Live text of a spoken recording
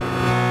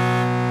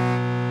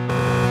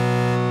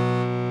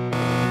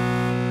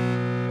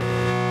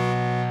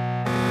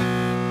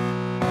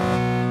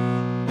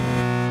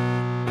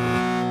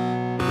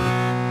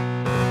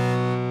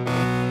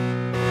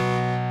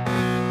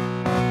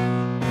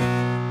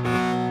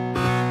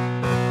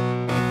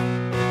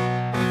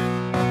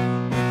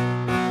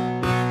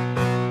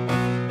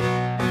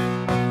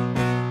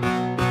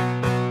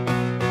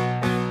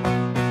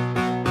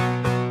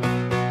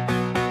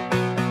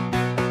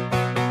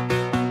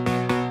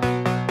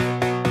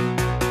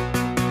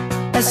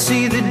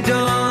see the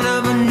dawn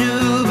of a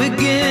new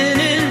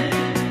beginning.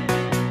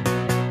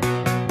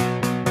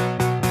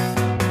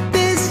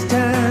 This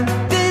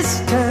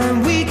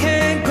time we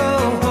can't go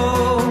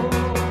home.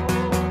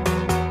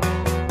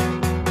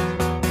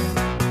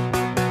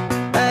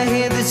 I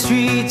hear the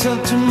streets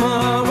of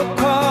tomorrow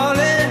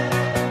calling.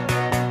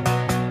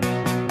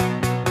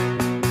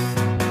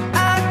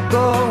 I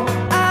go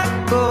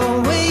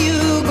where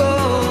you go,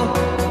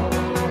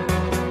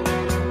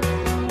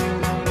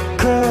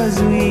 'cause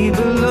we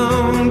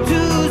belong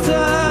to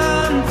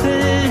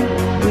something.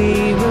 We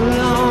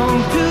belong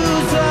to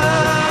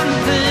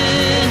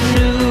something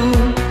new.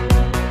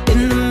 In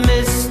the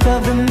midst of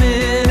the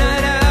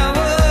midnight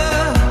hour,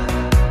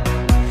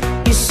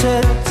 you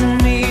said to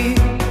me,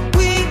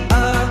 we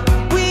are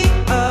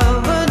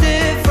a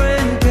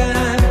different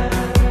kind.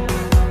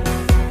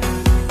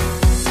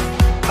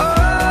 Oh,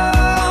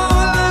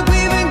 like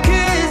we've been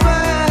kissed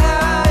by a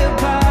higher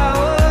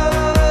power,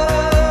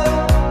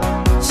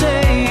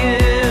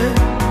 saying,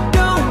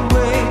 don't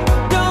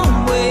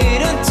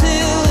wait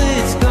until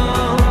it's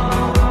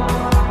gone.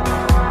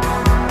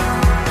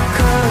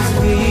 'Cause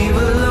we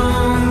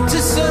belong to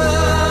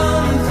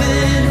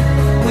something.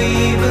 We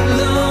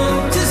belong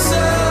to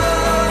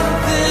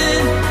something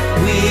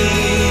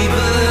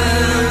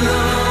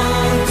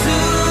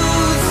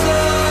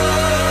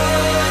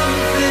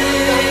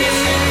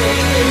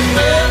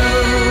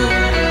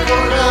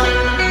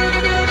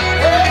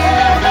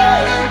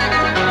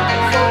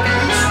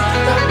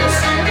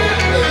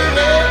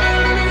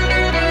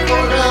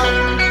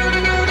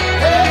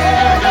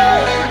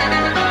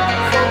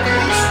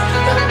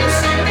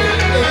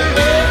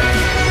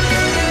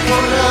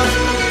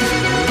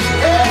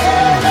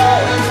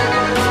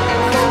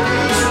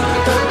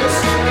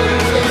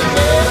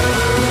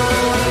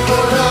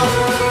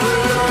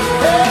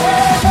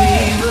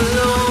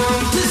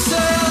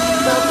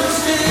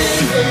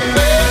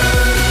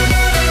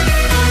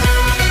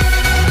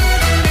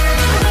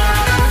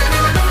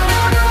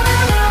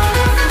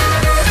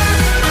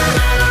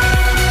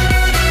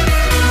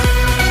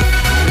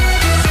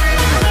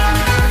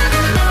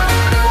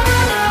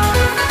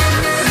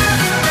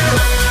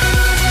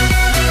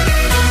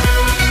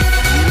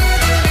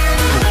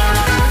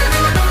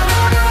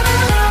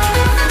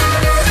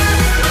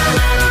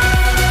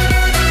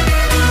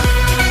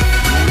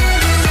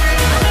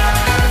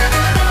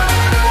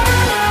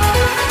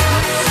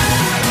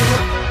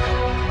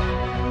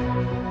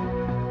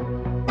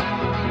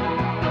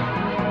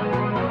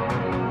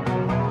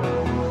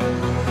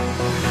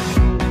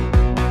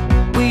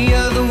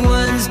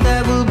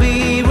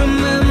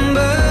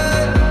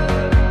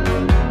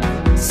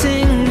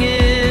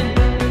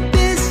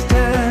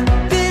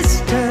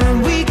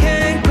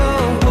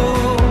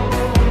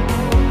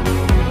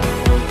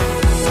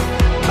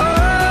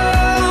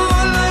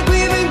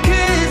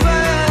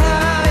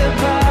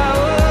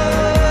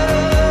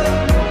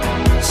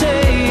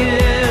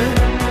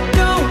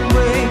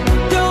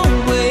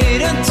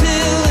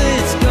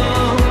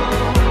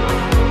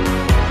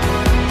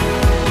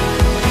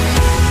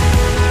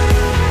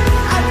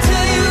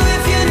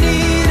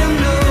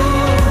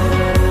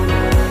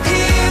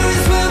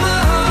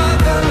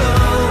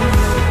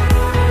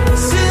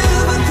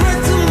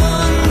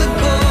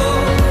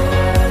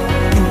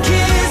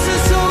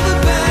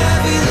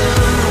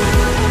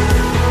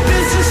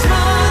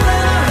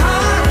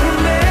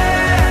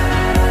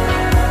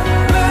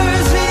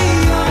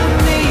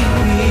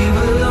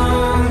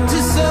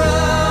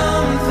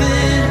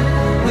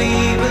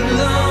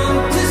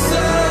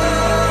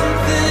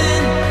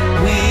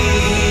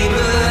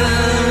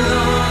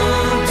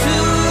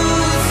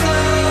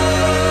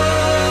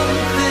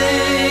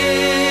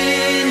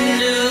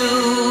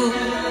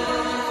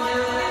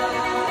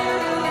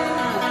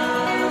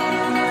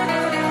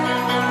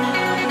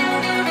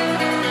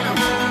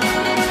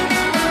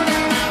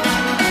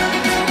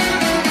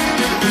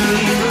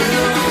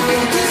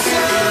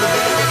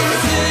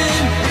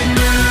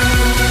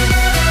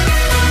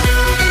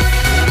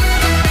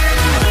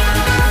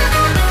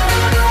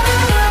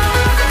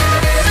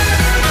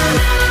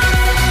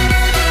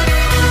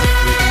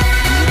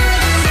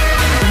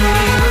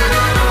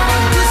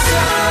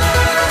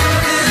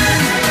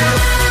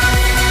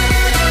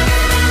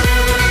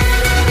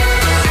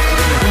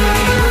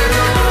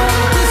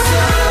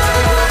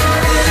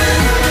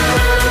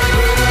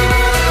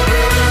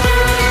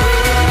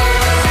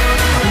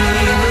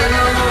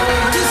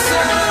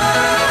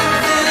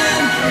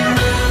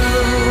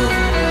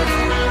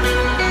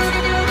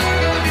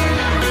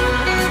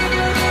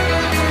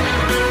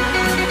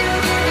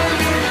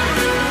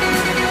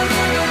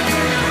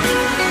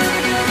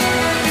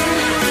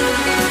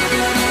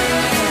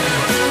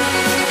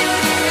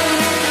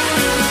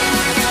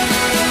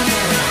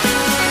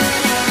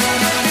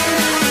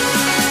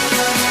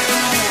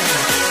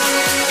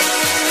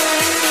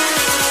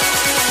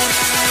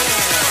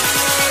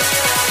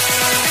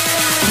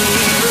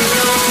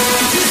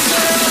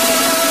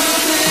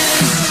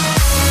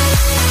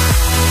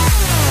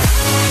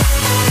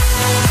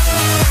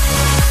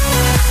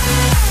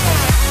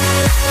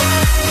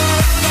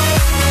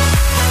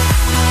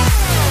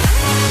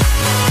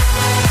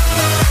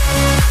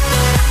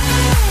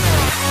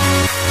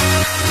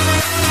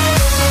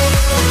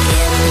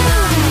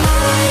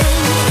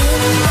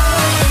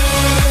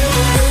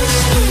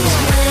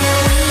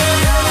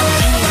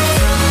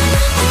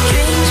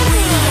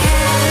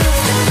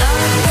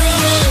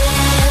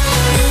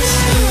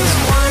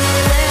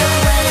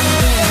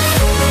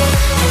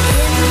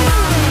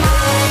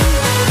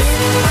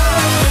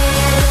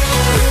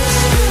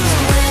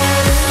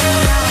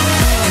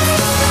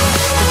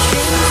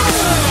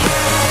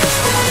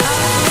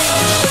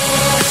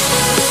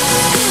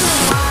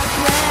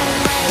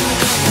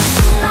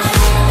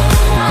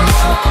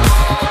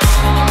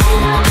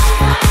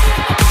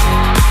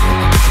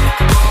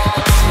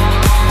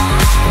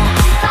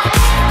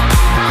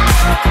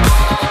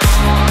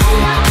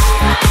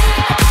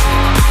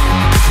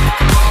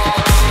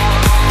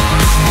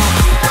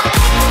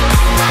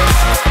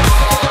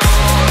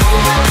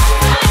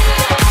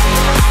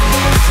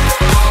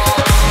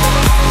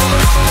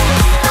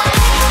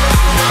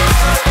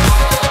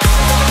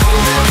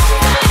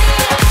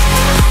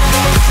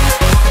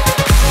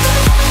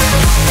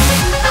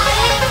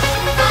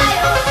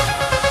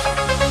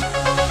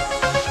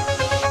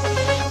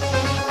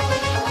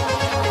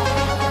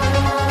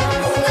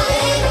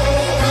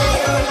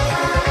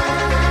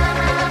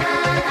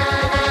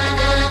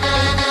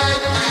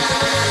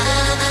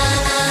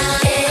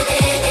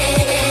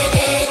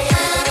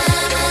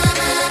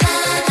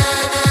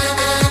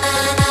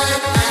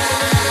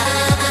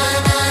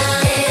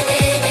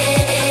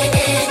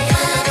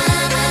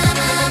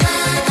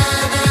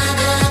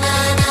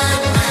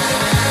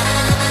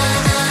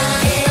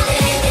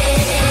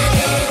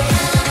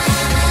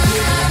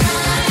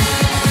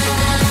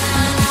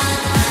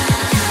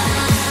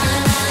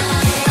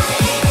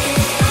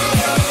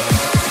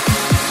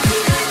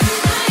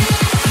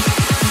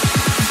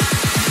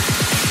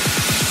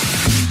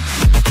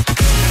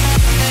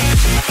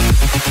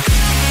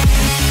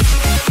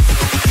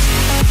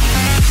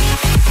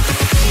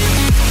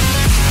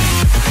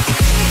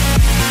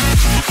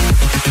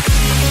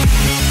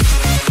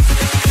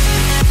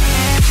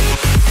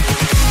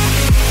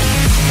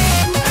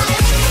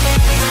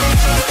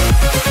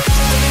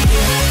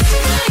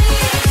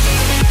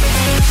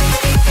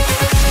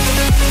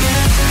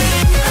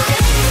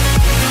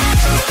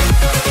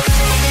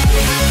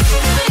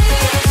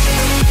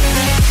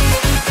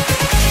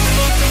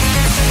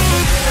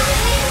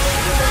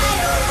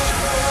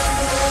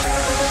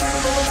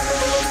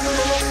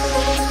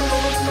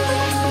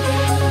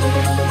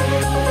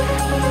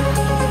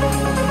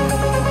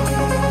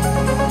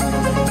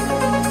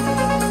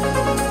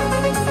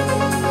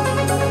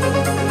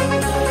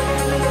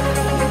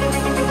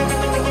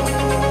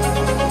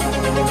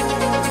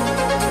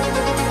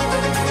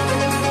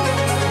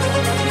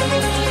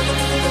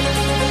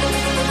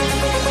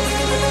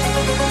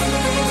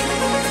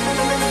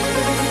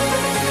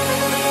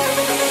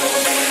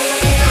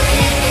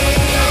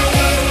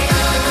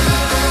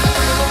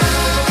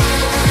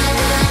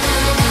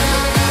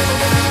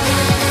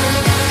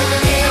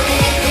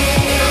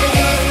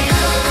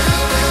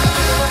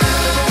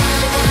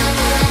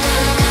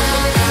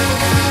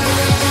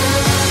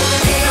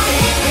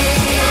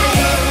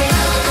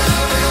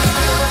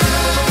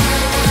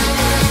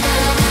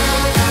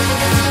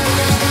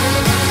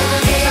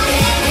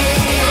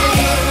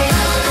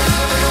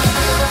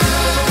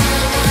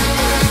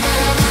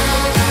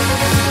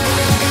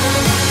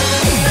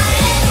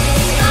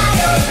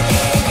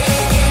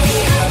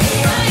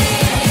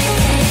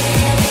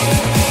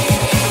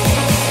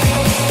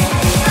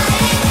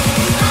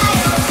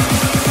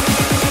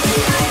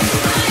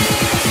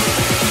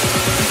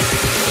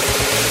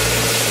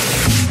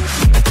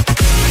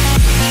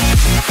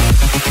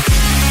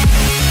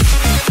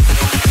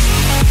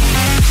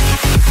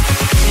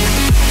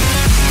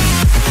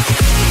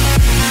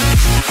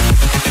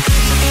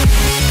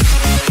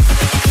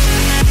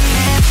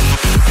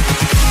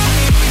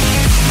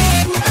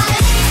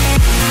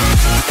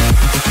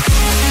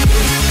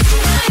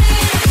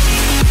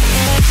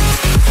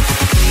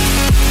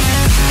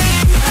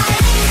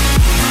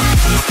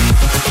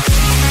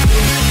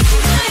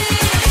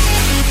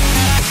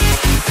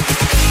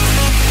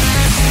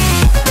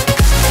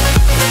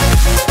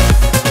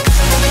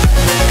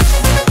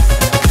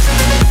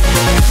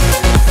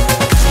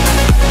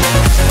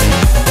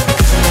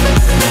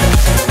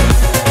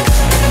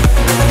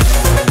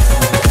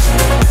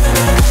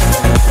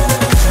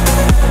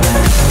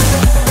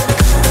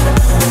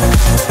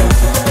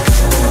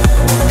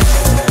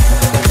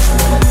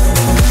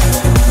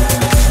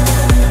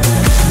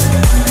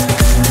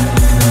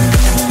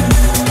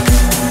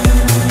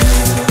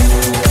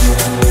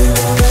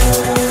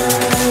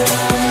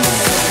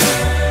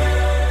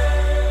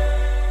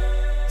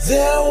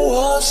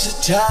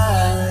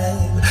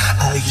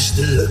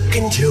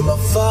into my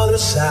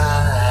father's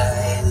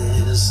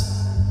eyes.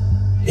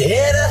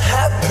 In a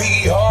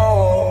happy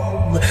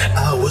home,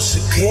 I was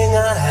a king,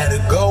 I had a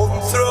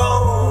golden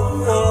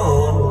throne.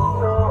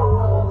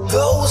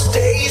 Those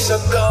days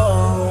are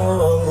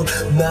gone,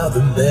 now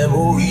the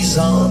memories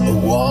on the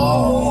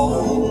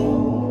wall.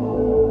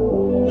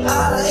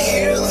 I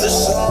hear the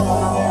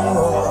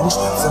songs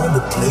from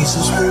the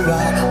places where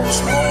I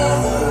was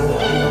born.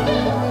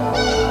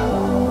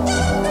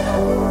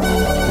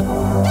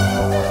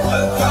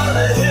 Upon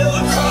a hill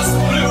across the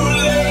blue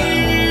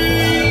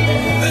lake,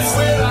 that's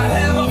where I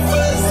had my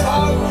first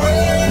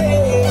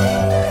heartbreak.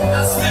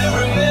 I still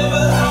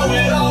remember how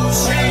it all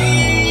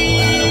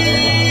changed.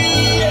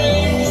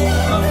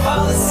 My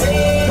father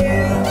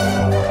said,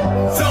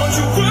 don't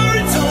you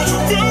worry,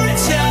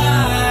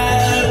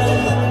 child.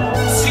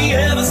 See,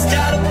 heaven's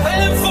got a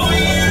plan for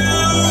you.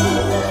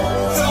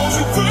 Don't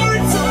you worry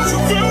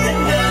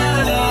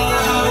now.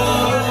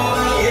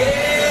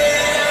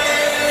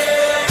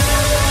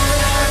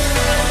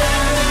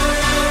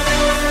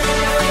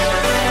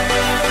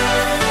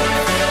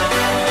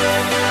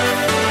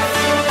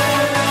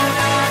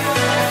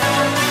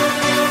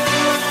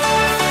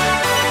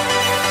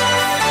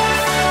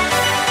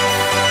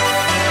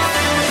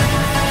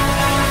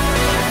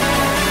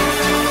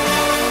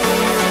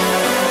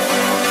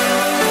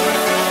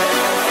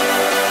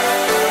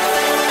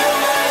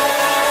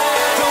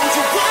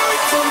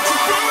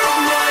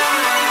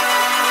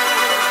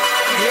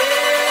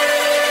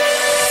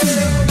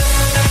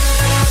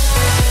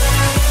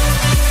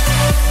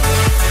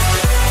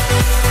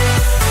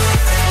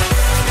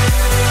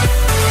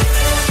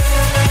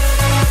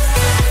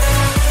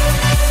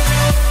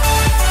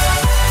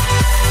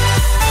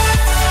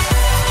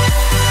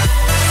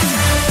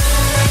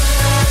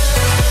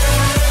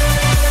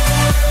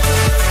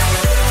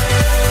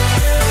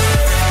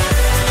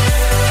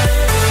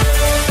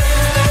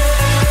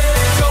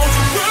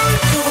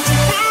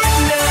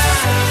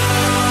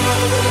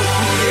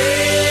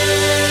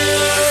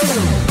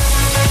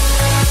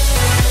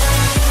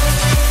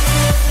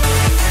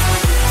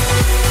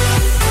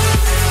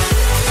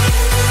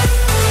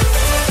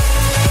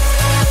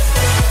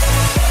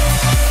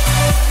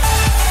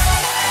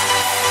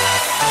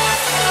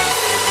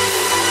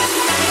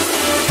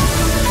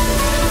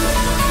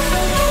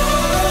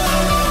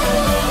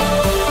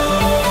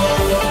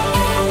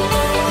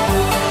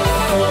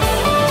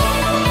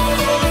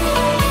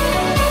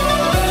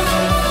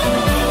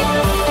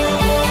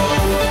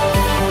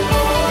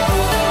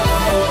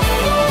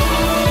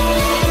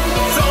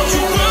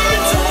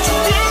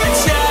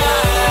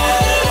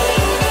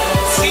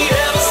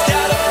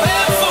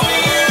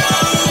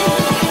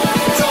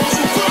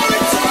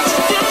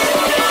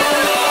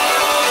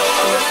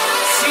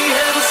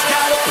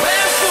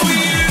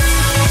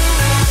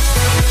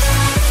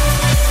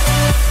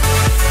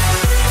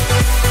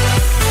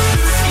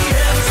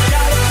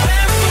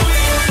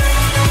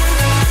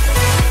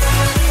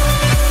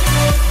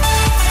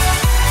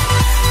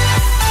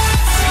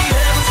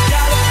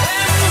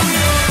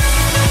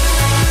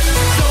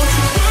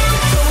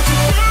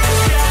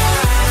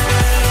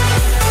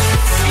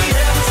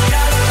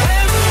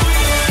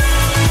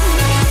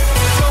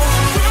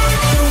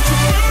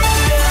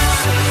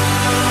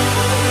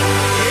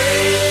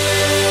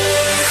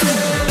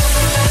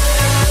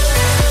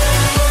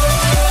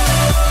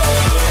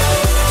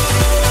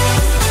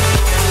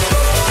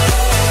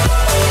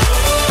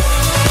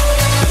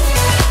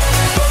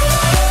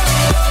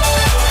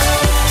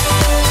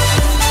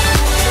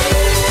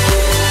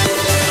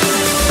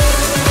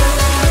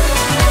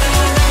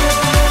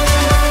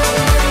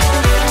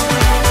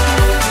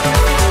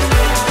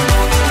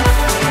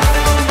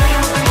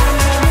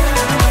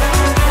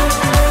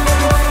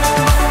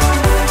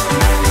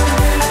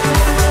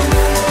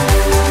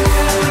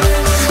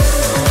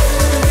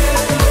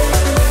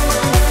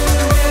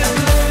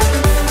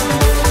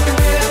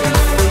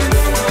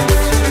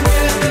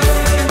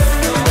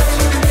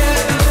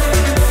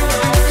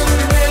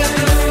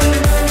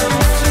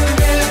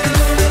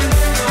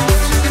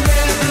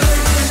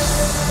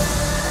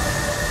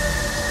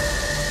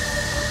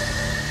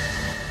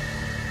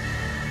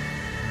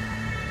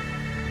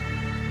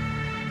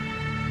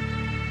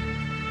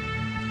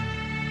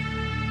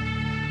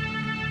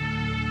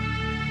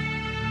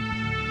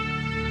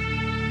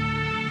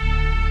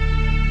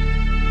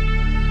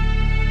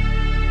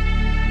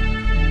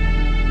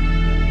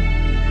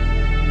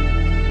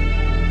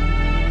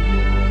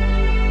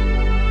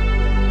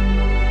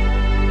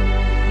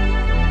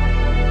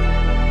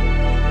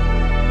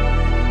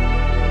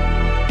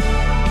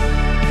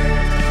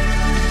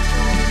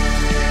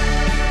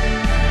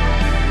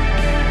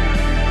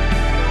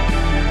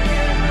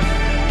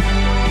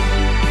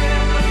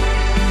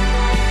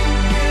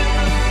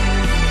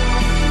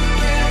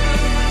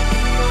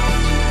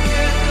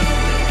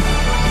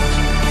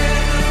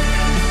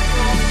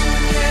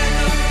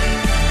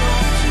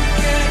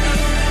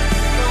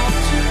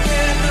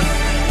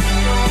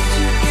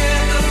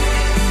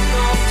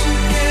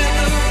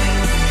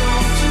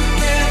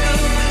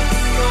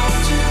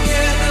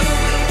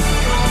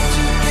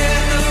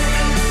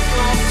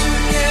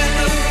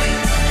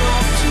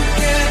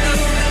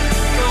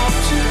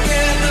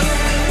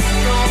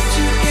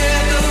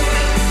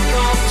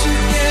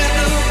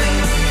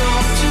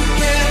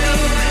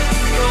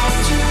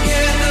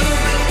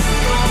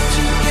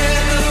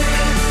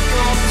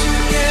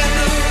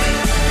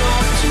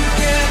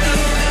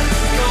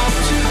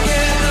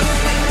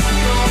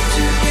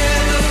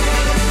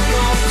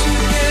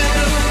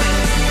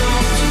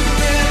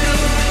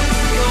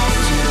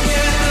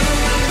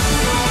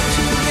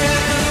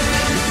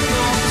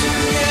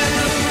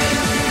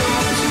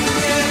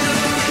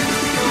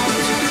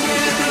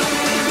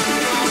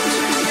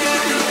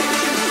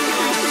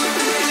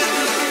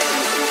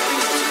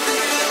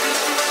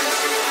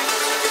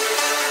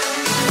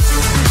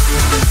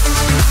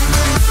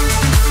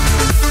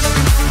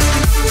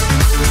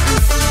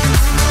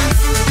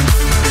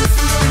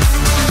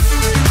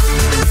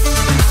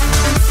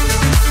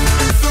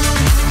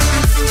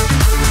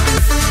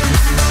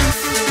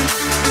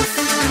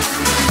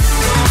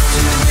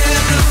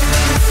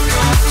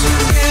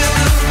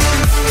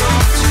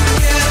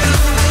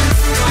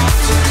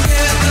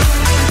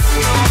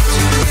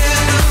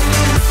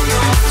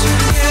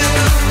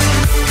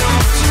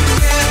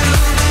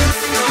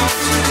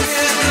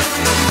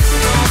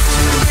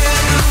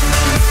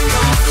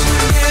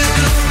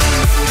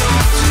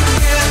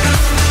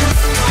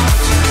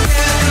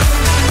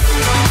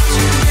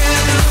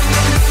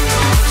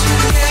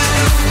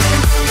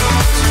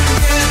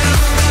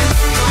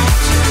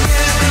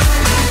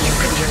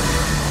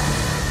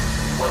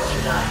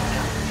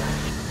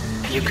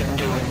 You can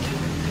do it.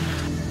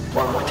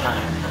 One more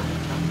time.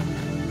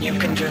 You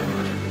can do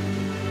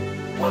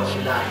what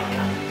you like.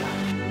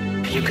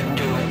 You can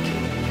do it.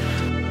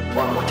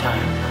 One more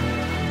time.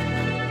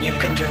 You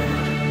can do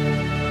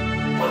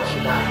what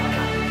you like.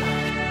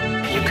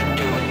 You can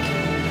do it.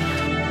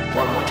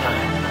 One more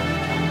time.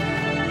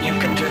 You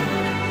can do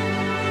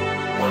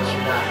what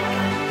you like.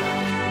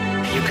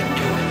 You can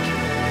do it.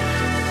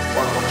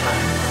 One more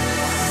time.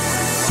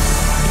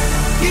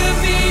 Give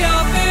me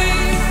your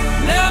faith,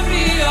 lend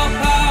me your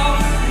power.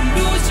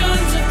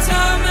 Illusions of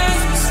time as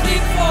we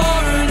sleep for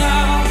an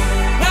hour.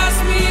 Pass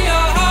me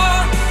your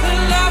heart, the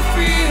love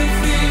free of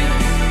fear.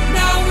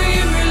 Now we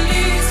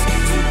release,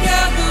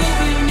 together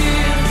we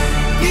kneel.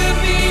 Give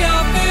me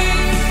your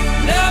faith,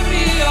 lend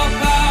me your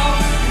power.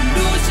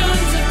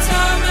 Illusions of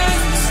time as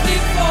we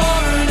sleep for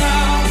an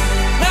hour.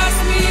 Pass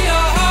me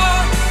your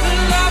heart, the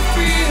love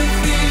free of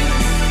fear.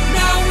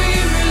 Now we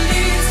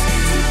release,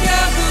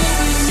 together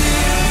we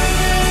kneel.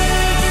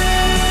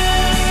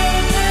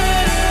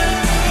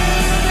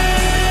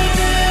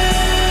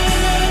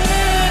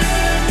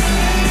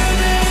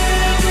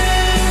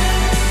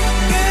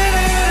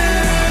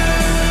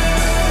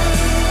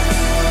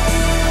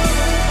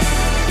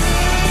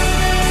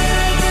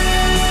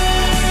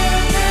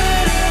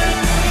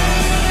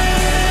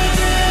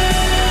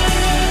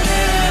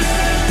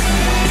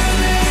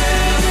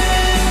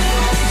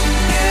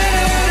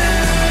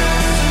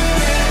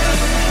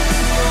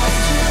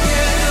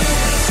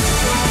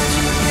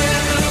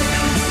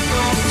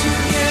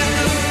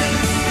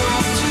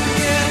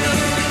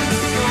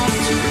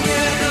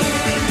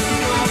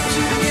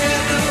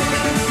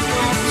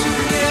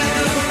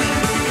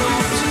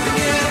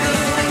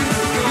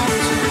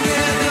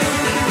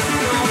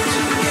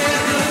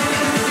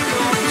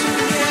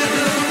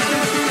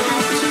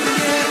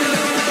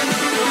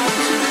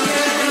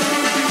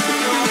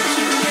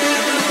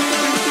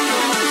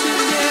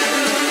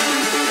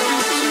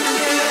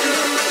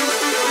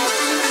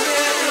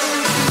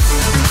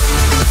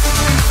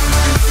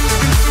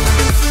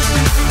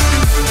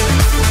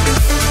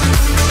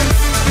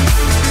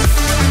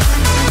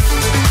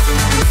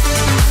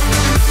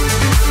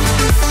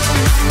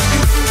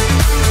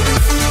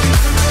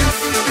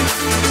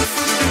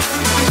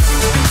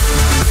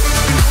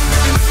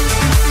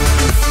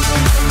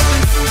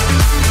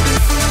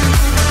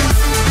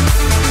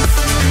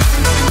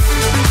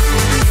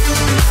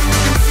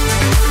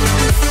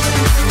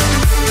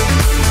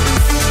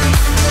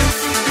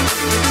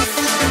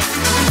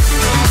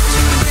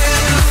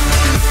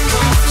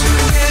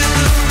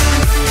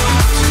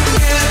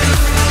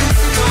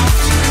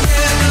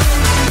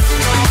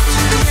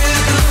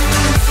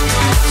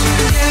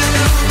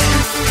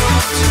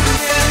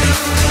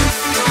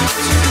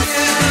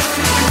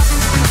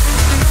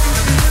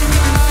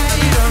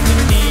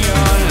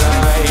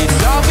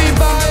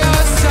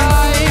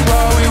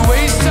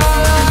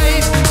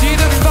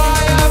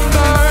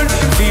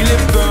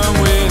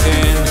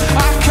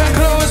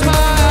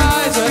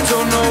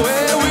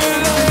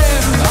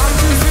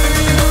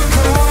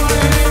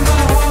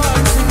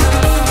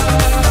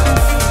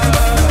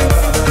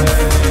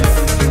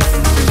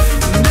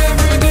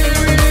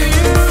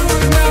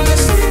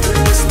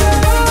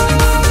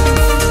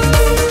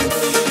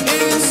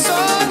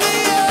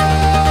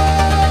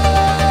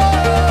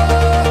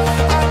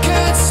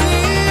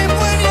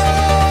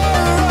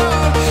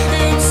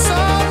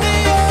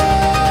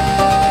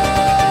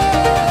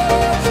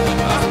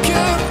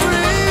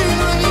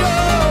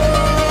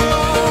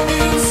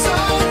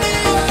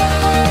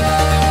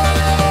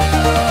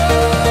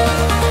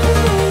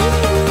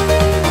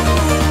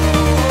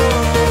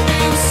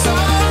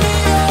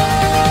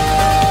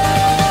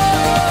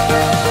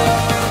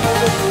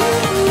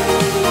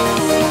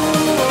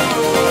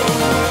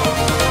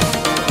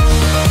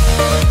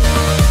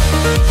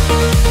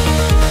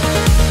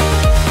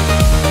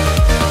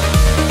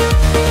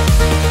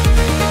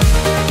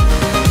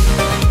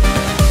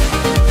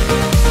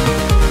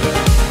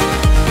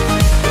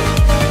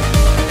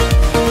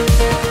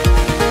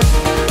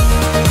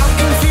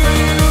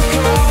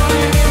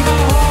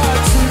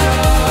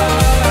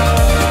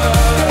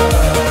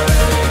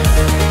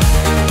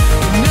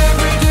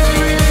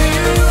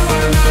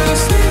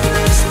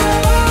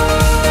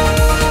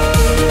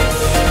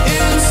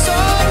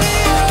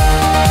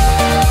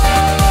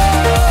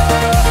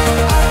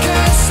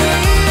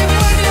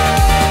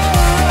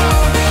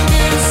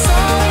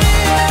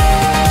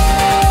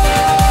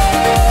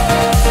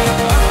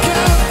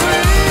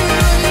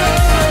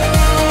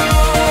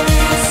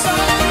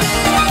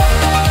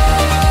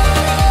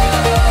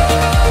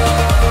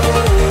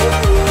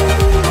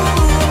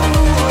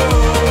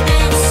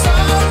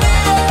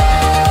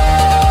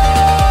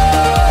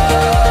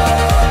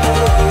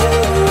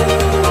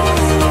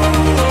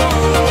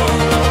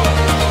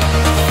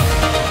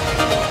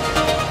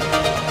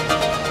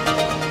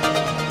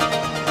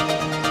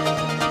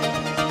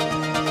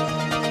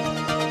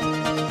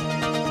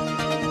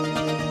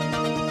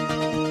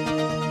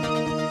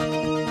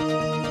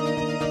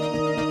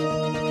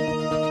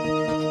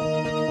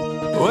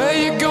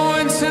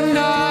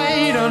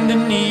 the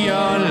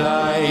neon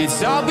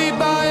lights. I'll be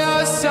by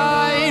your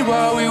side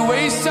while we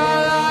waste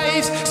our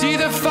lives. See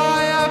the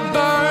fire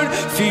burn,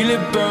 feel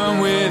it burn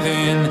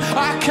within.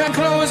 I can't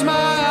close my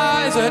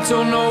eyes, I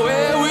don't know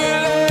where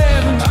we'll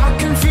end. I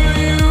can feel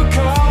you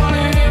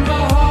calling in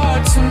my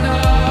heart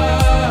tonight.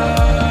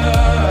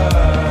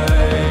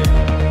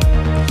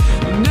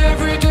 And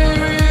every day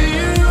with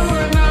you,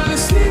 another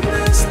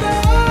sleepless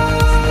night.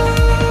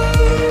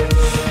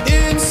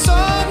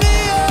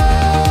 Insomnia,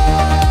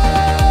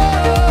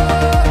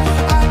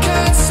 I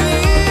can't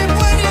sleep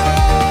when you're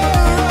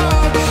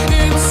around.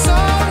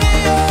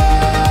 Insomnia,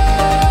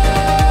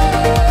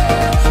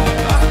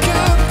 I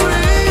can't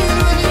breathe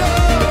when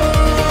you're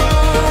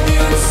around.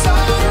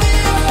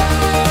 Insomnia.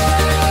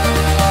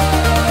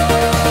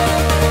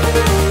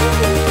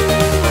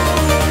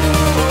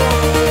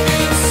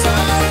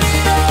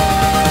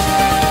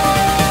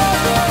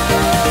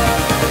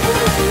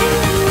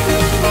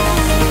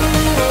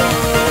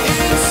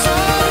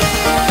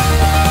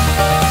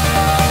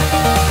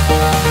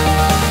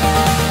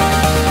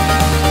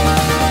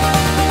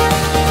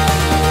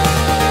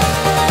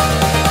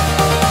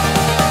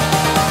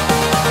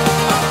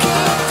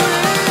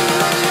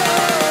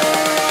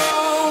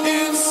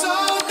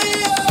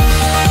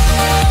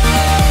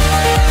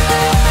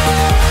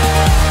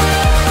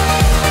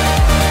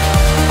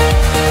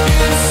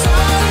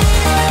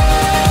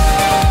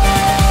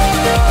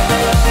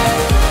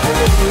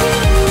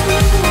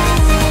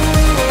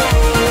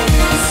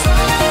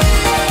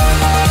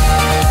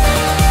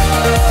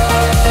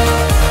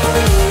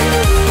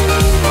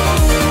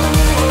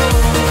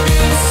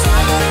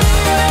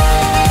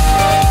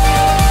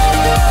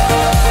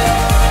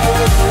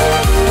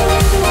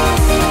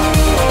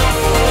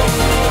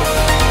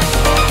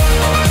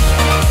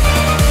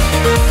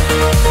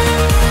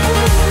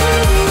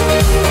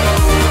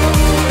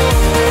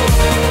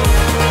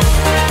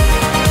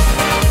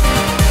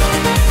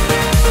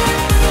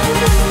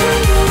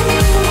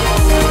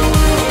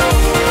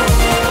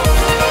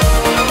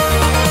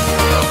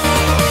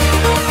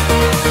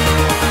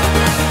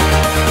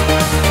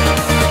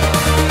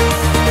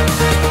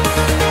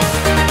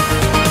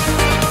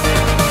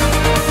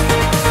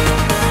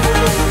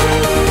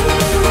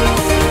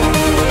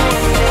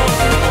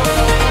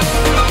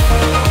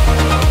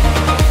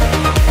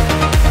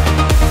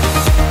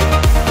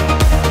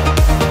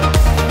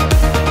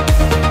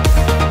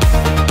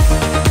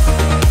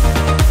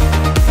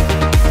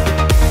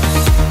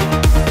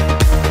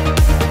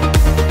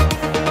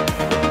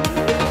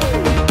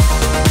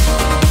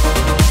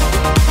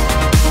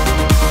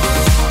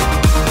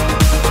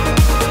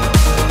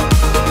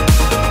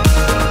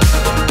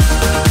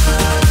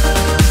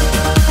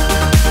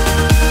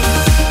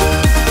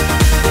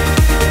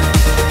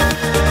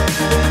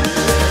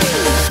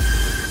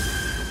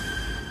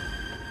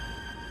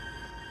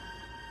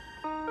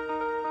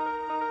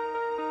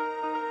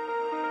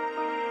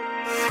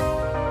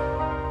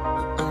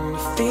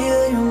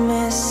 Feel you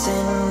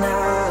missing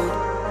out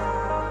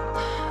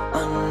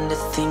on the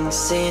things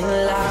in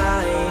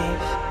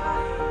life,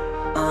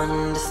 on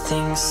the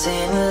things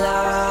in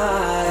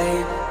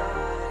life.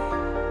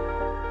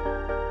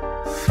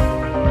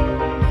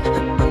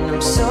 And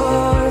I'm so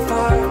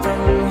far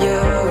from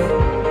you,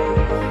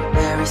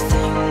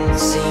 everything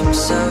seems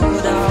so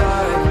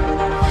dark,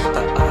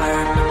 but I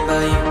remember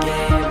you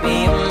gave me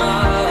more.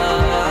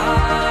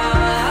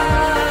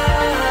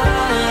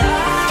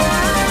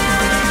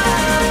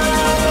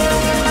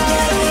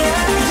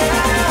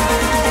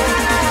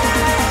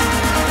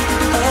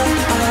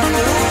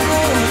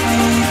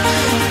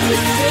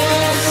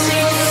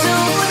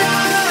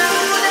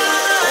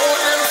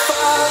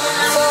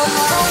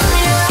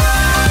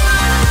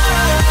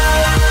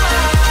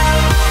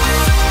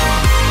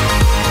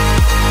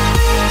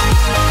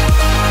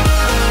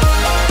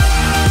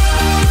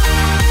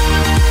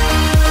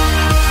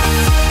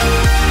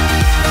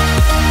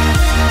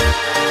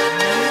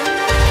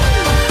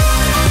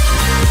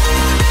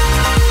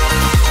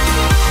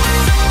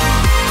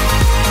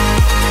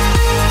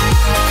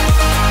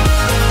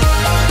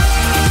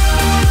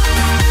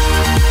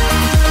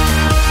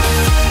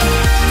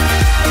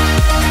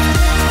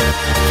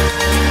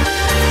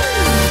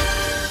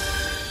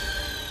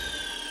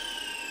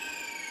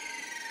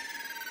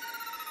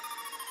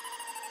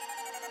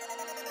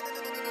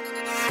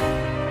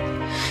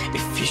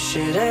 If you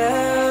should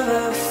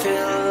ever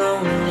feel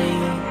lonely,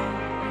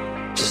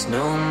 just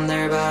know I'm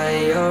there by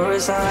your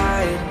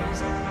side.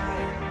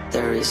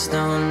 There is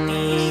no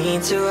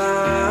need to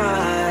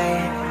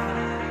hide.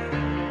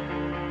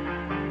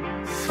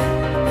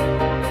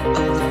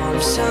 Although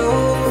I'm so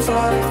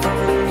far from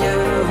you,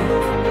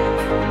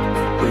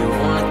 we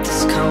won't let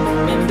this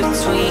come in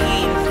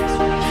between,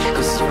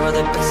 'cause you're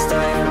the best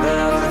I've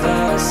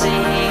ever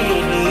seen.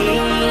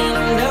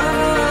 No.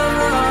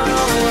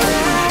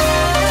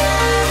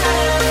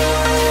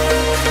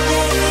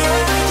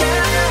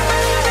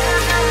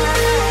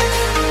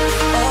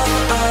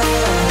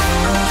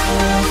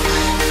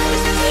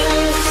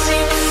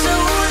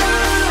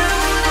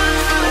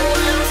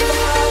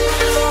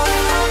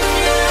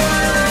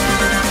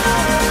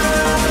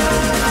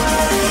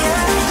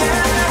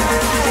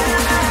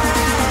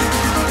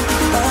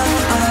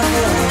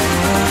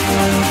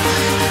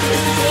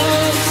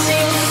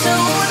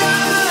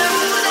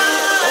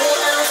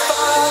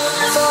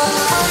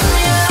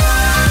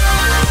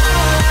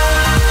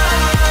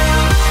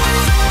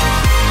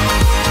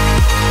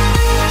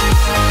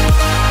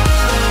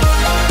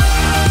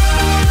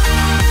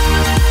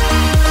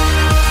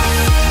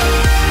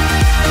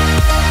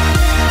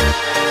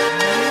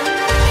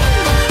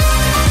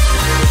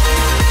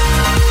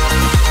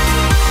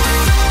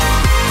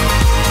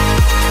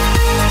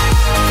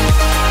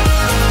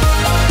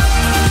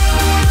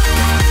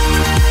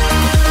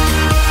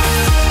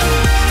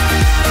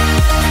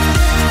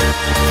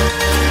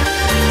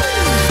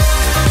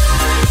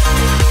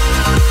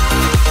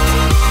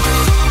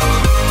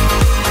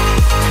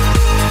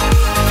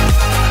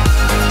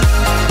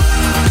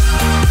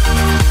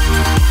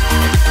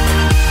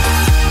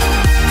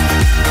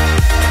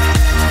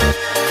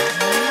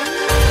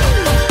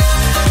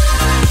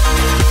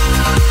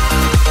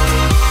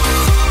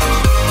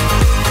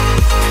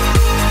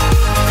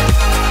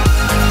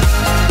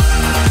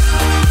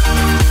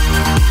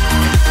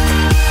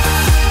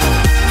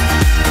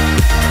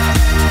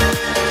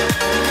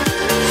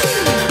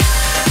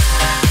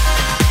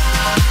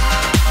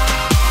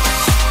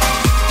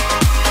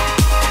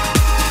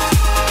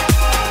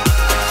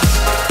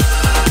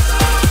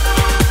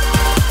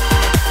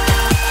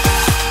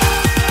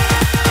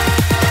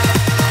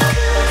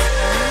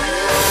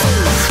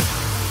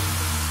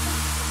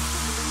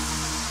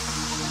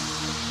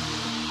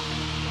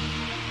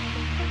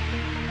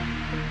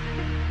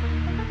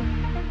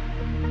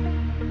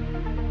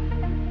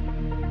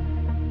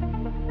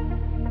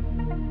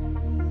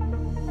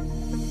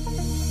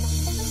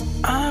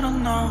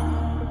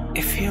 know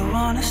if you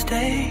wanna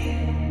stay.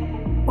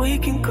 We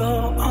can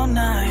go all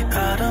night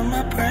out of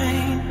my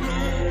brain.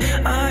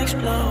 I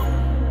explode,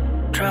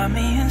 drive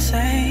me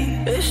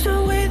insane. It's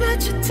the way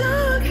that you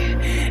talk,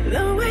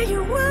 the way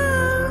you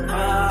walk.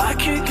 I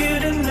can't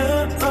get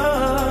enough.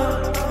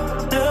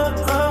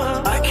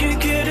 I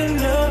can't get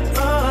enough.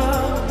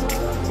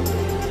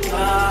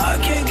 I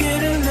can't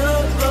get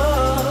enough.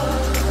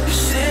 You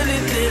silly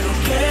little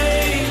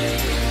game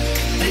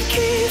that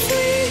keeps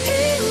me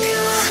in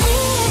your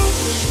head.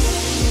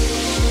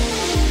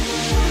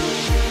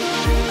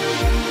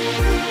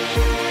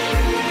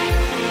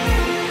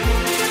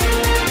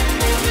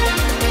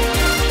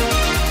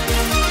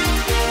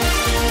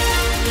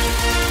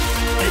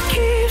 It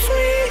keeps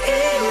me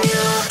in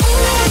your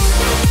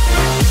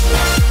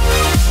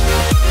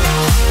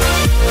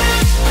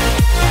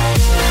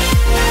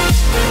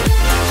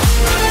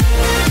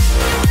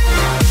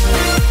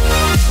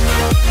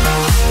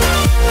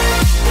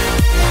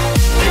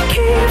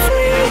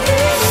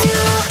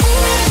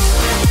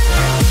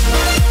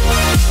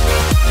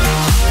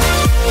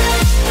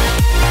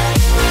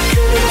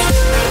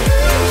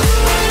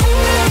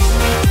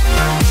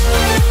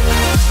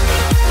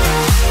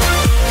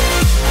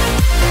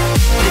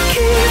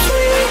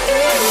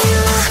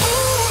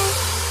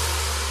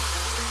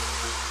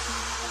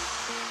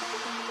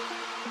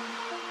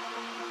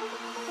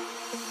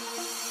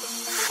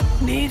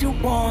need you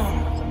warm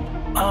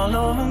all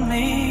over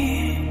me.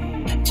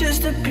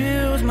 Just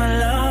abuse my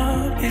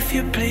love if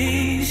you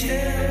please.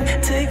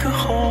 Yeah. Take a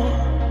hold,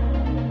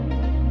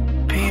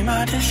 be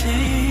my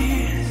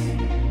disease.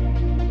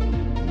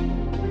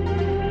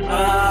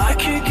 I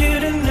can't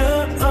get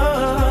enough.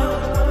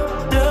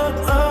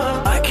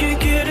 I can't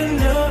get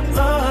enough.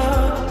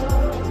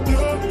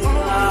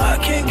 I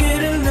can't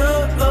get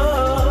enough.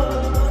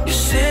 You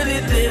silly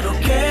little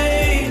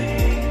game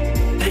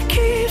that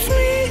keeps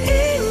me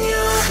in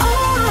your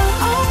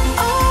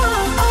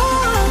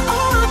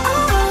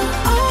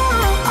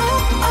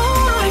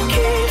that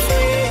keeps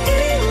me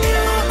in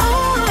your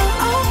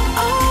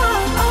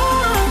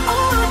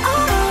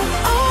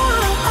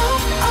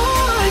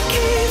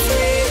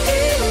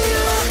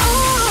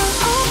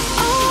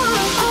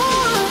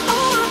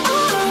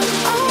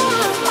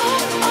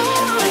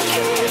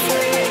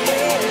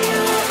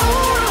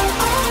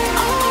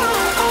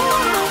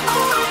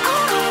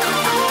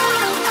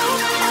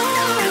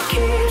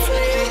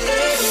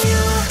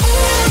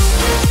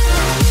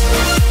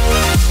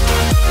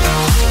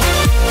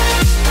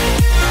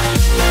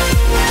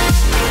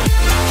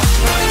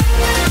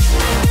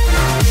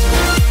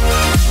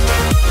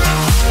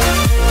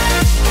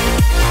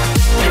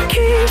that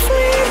keeps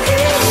me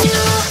in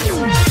your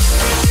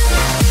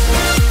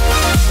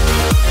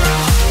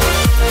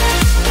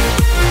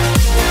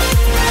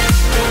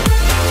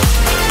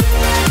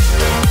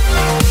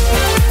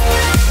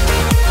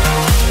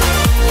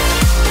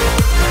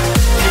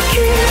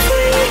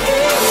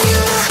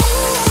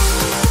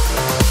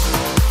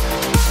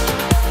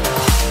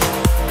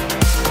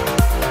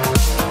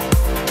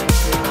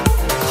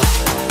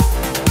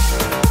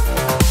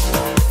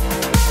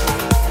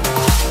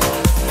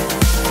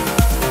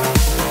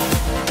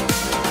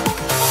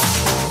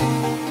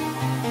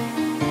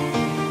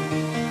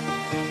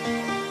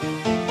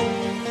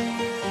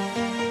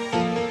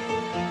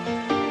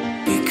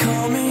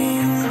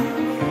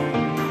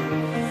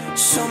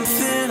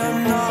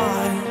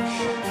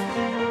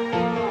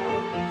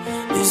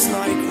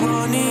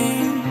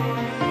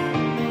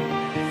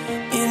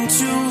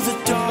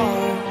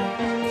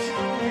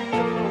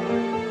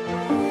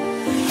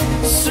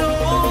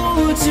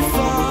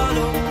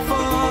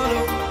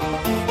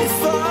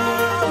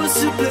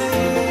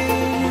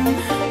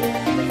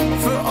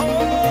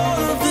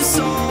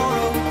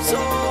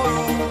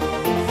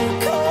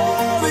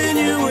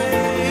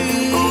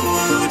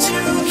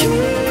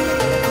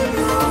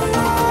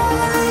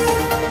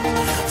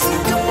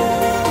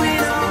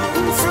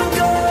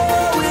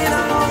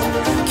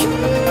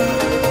keep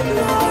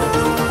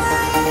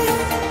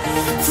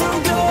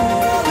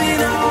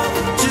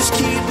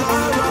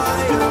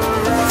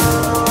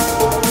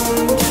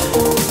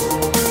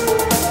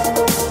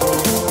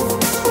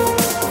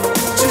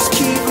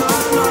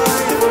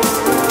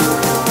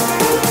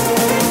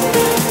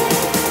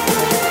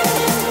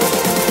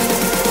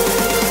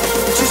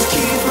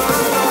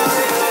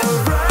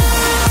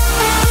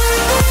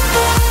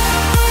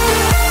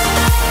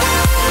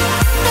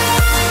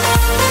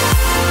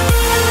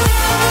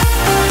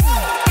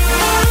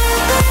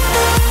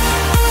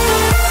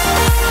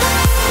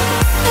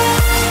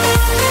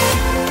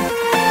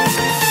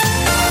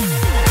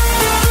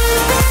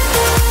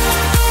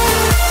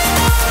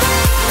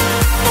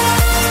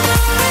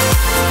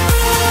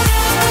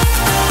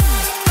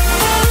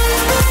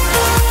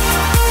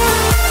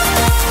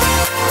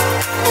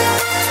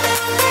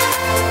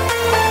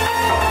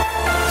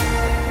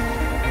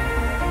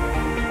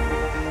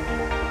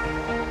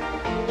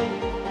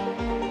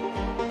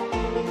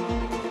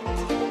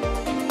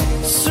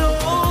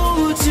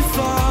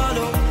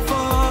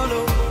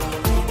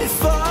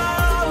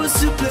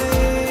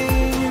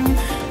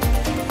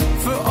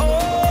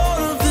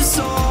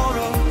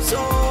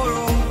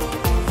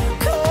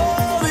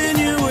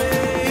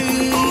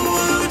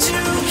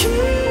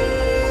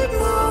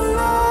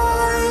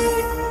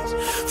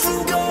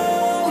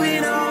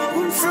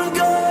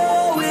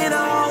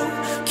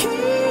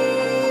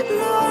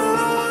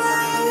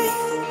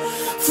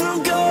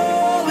from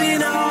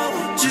going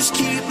out. Just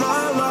keep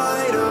my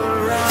light around.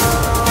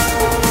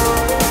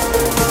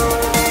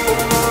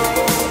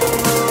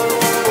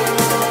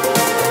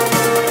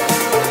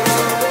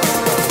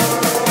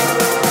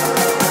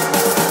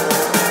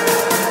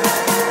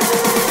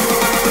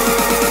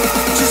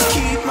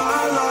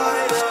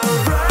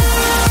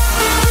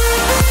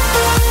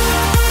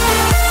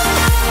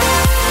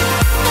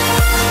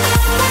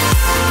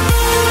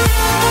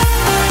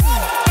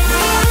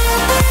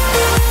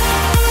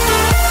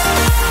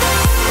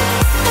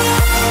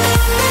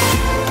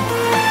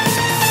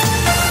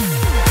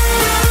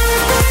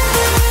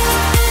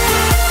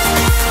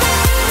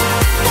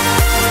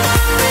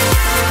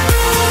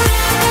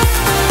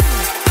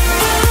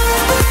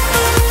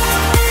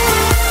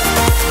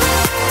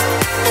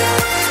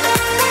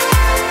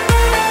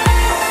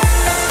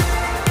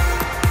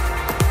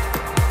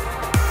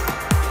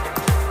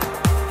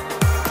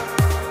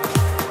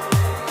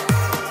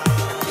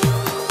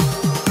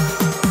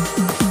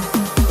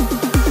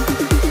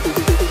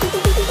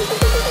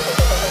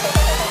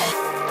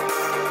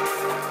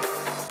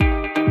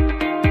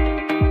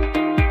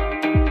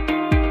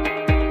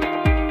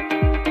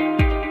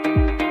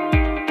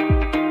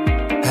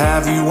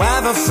 Have you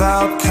ever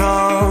felt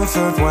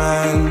comfort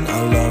when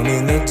alone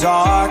in the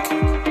dark,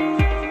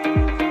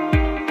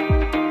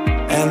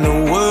 and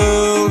the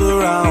world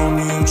around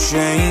you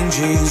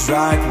changes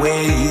right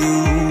where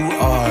you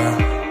are?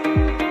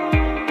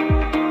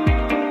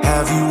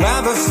 Have you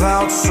ever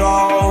felt so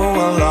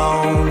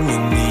alone you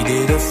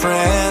needed a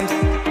friend?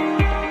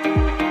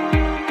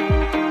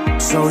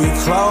 So you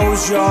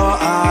close your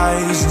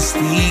eyes and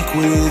speak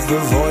with the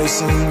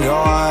voice in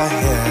your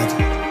head.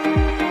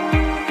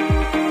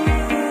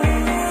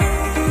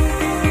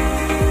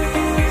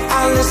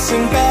 I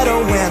listen better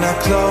when I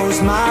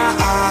close my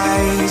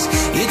eyes.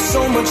 It's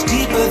so much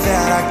deeper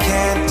that I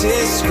can't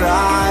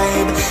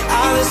describe.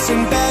 I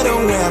listen better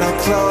when I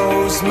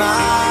close my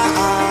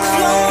eyes.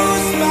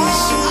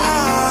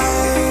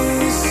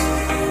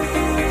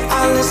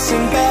 I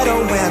listen better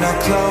when I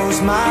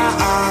close my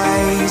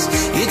eyes.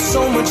 It's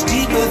so much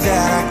deeper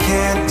that I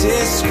can't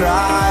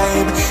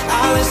describe.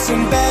 I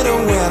listen better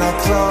when I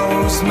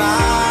close my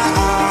eyes.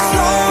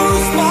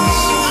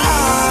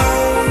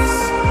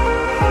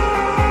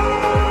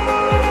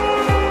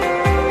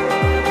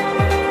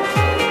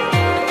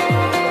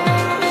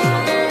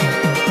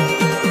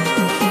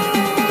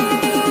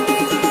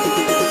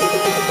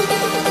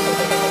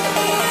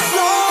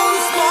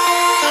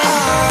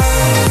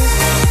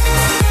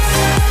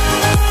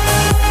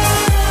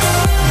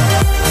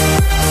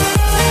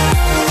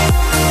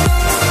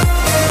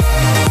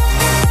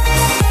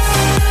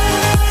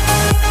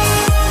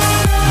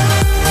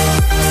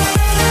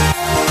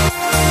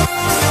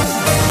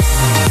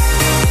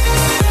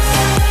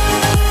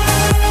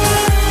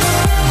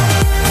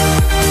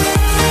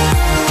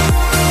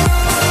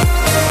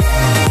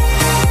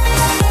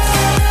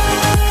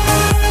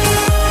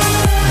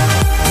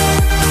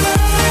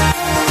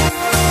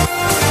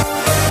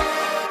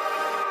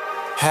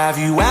 Have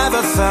you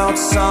ever felt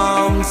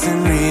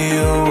something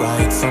real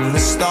right from the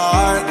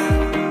start?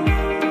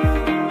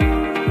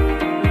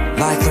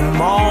 Like the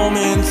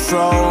moment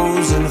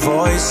froze and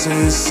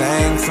voices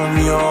sang from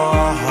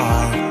your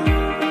heart.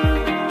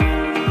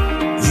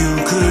 You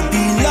could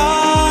be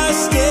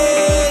lost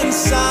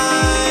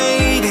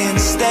inside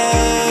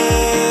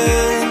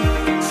instead.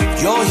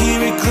 You'll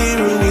hear it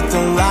clearer with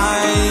the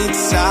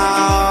lights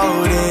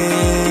out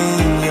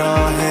in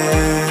your head.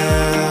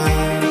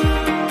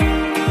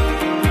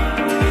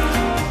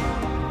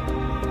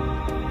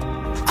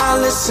 I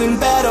listen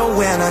better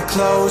when I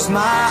close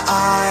my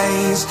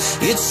eyes.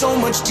 It's so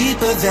much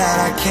deeper that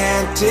I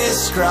can't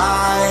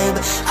describe.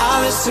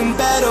 I listen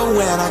better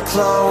when I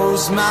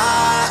close my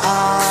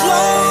eyes.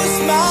 Close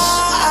my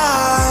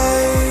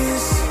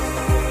eyes.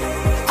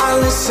 I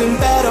listen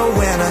better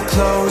when I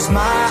close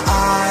my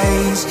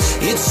eyes.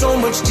 It's so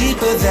much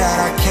deeper that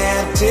I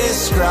can't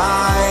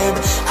describe.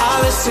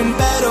 I listen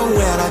better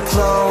when I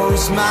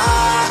close my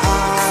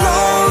eyes.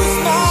 Close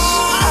my eyes. We'll be right back.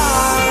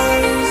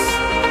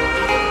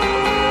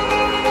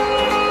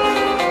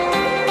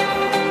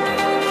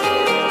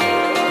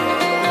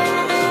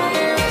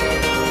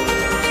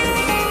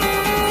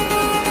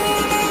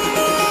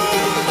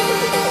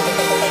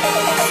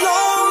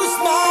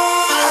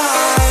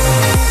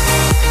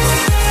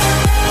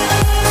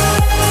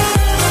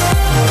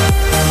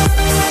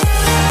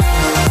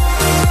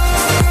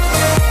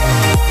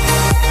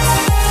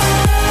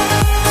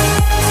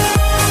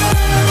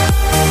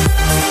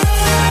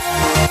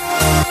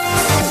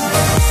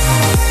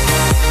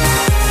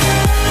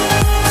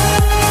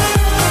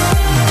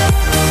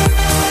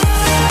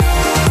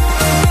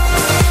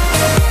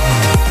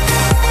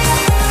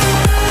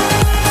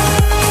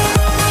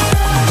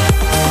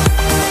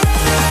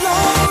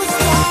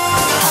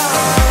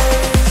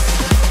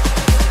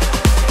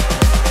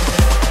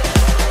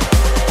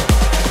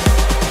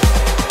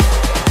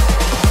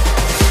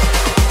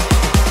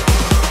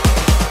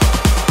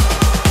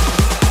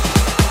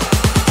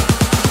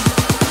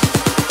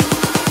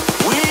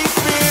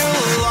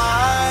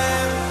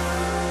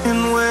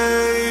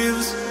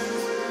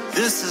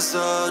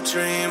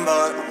 dream,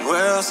 but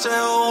we're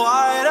still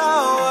wide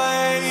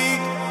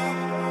awake.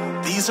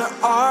 These are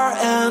our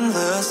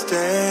endless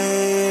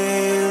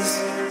days.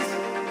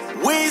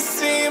 We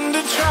seem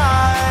to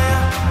try,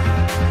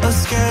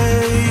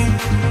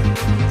 escape,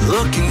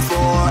 looking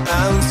for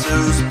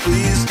answers.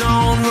 Please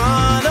don't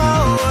run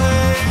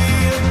away.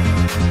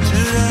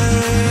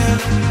 Today,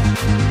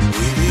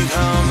 we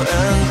become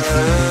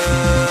endless.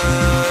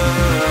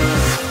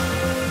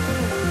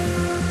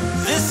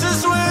 This is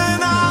when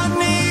I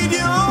need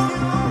you.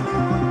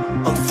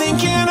 I'm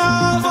thinking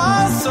of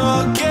us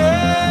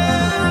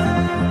again,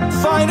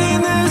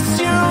 fighting this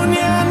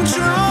union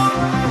true.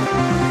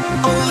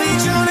 A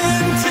legion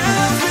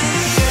until the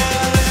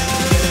end.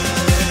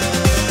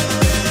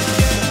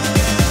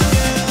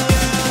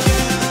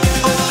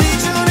 A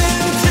legion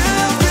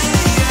until the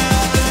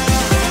end.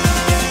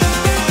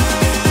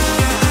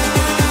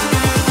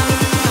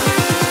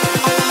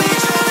 A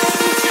legion.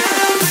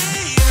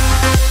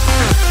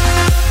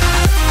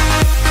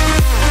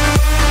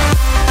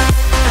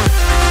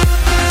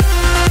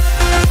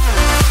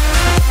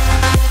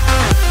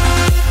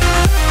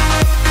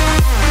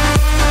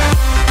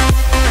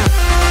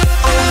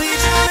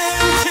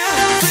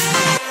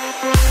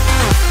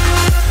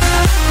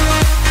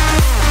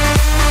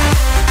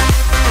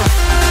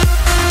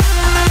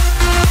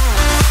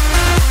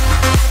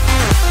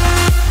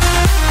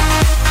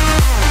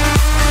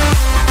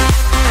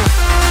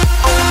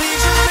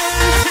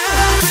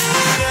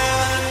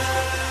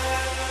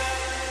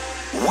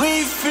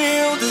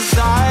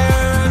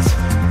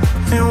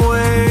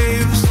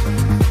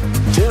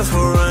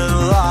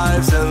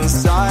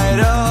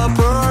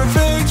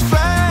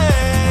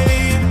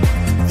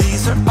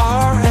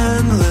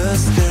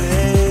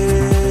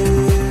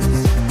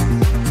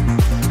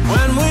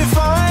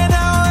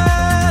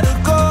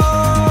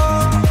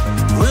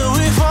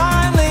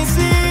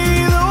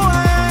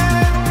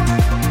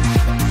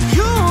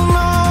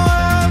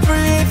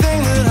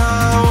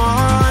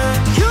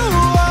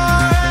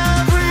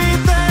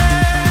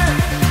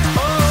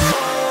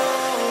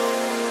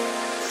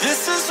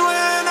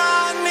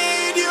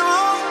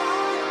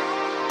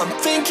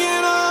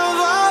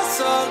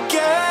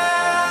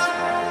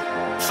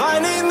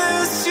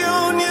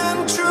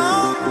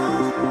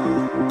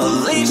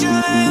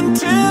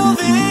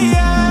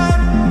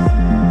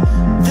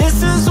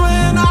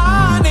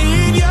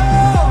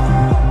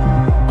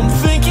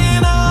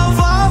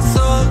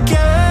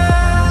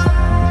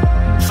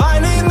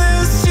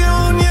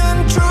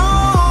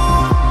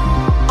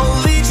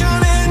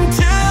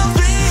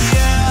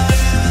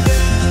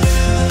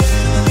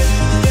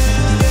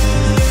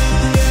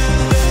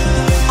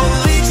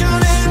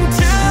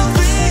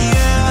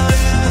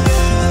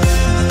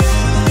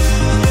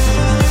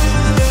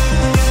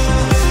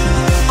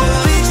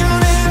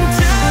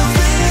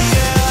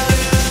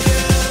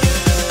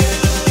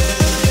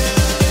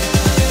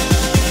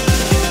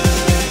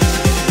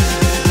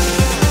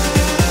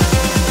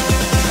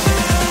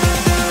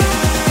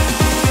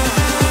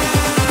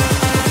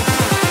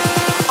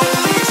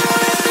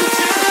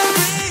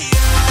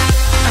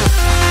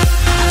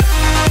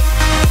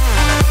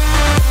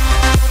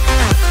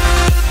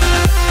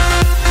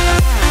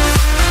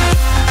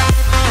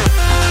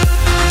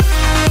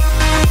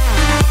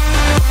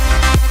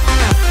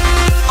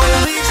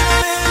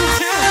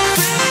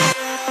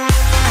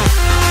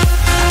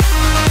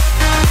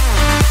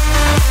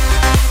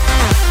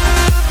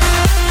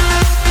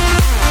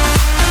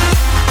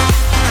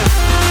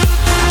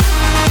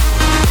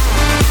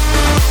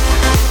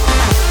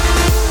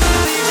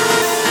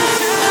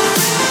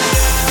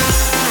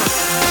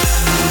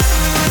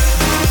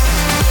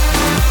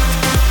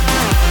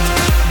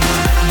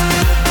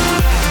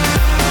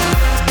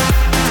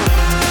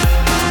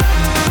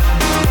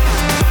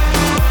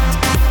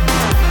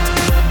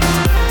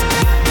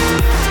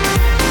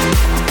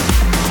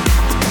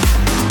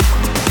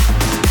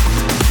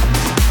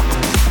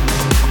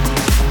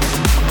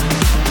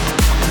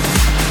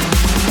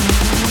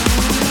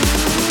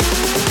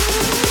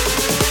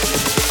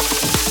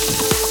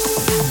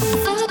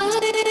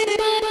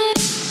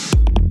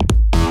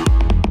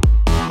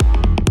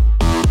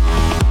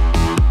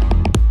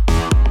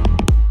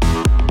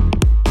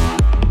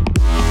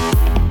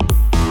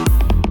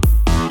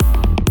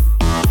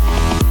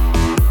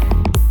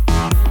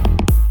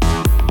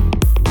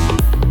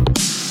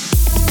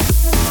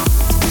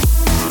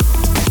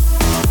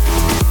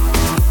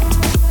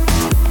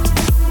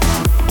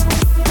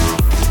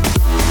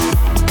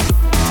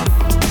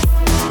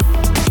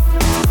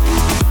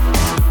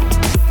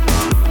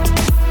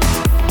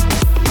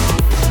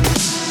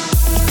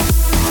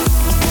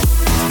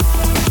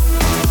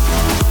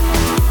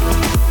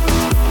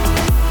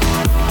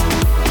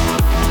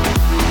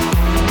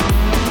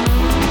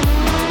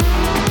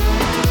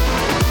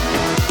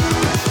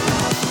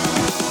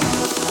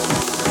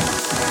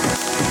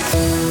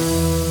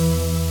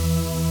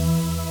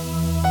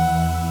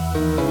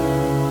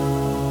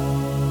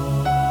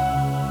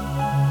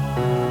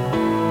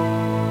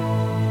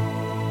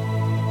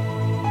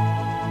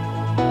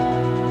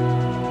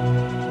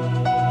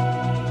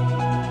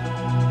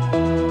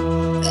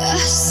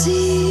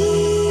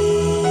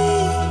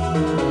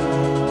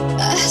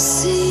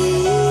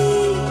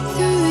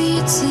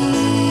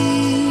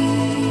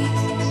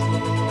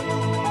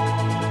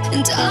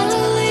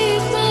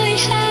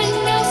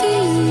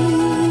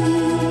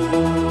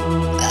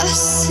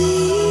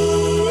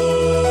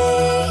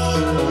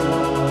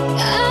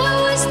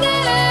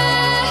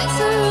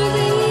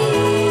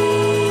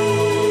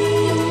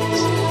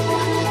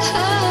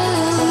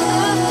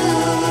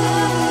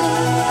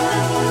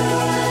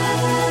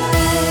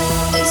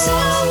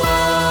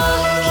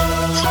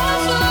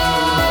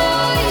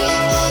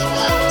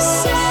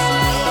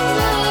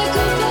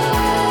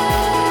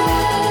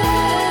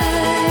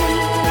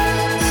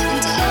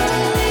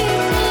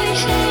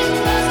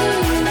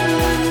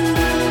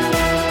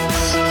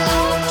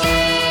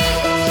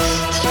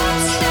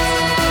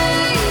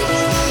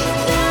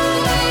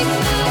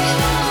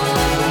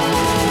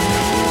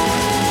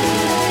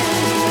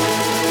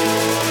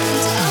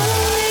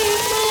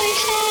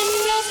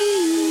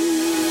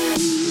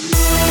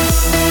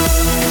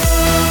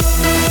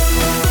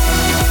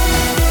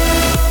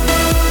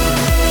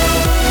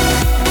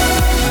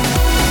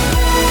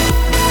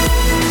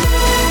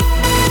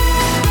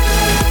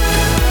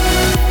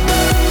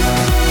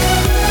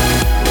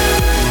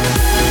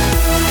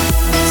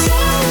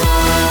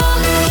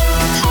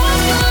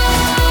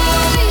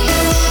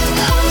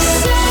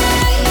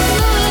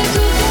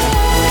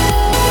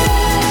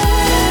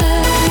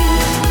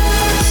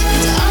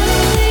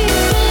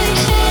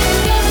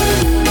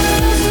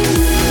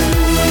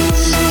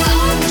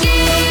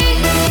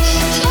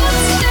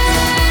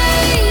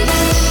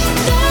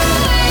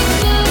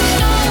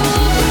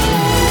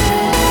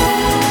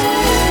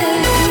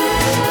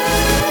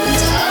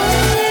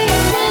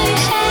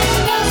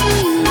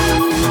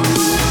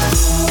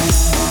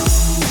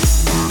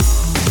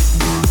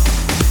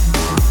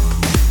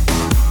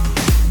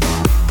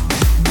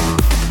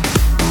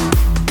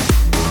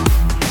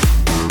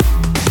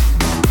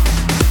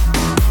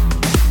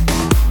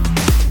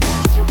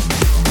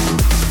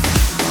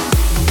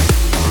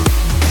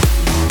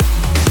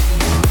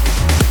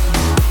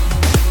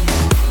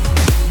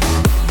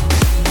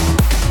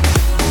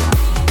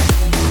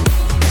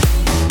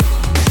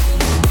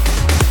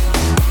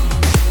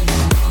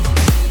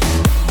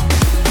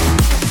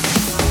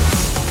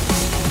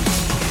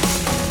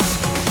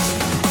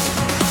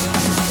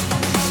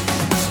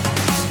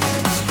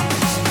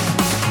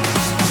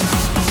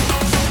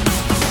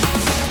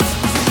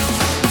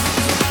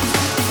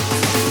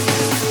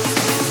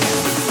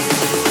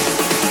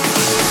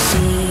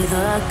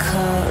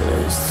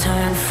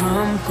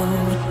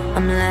 gold.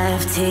 I'm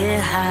left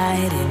here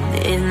hiding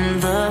in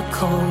the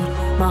cold.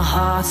 My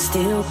heart's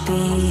still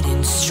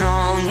beating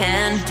strong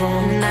and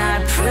bold. And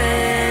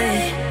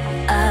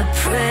I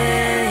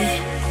pray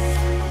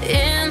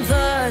in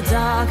the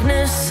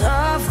darkness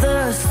of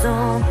the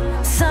storm.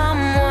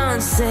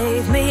 Someone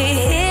save me,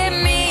 hear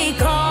me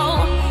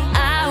call.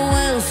 I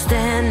will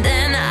stand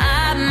and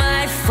I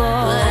might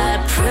fall. But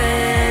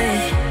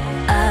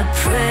I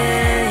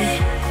pray.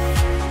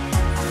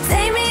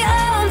 Take me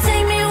home,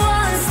 take me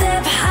one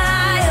step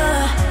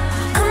higher.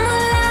 I'm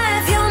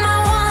alive, you're my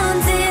one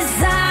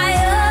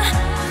desire.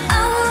 I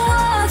will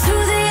walk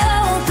through the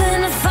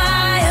open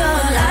fire.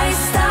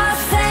 Lights start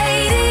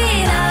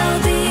fading, I'll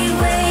be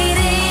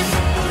waiting.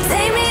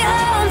 Take me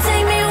home,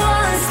 take me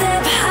one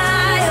step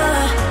higher.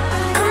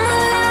 I'm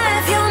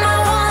alive, you're my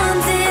one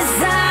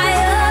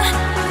desire.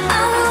 I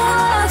will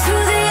walk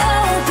through the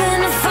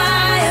open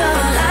fire.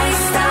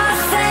 Lights start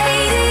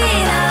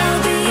fading, I'll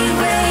be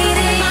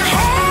waiting. My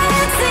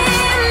head's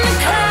in the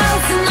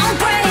clouds and I'm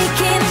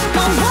breaking.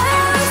 My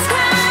world's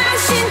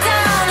crashing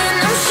down and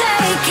I'm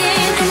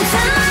shaking. And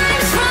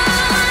time's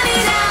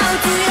running out,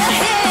 do you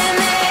hear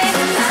me?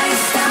 When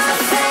lights start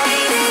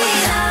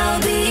fading, I'll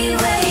be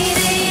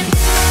waiting.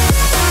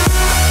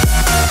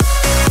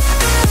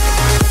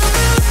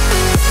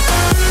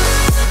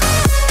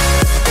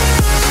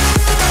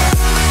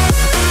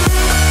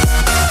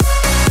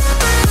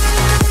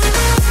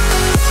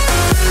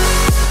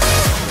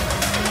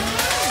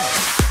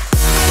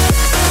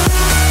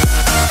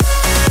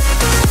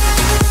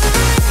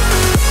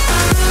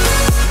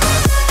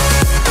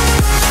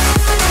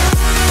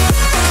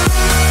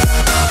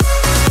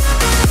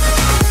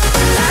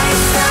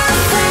 Lights start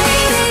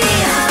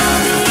fading, I'll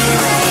be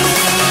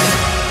waiting.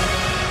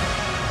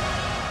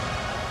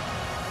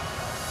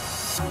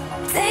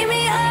 Take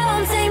me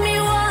home, take me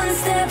one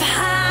step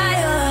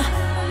higher.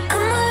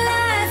 I'm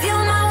alive,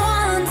 you're my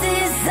one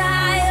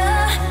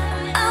desire.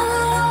 I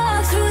will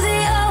walk through the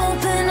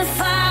open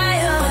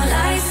fire.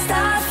 Lights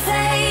start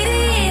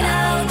fading,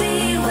 I'll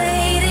be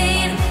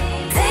waiting.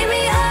 Take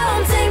me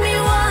home, take me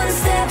one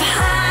step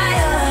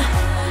higher.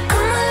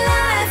 I'm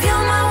alive,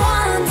 you're my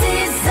one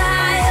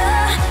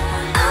desire.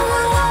 I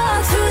will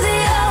walk through the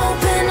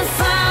open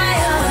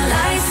fire.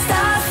 Lights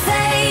start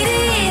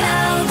fading,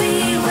 I'll be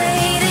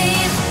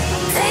waiting.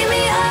 Take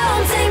me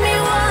home, take me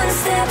one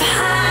step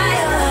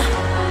higher.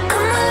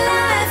 I'm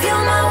alive,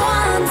 you're my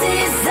one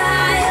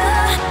desire.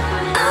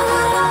 I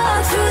will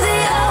walk through the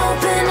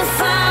open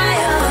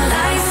fire.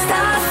 Lights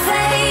start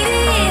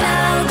fading,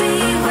 I'll be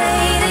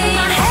waiting.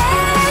 My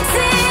head's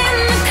in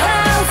the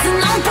clouds and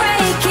I'm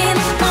breaking.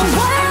 My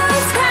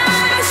world's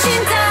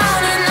crashing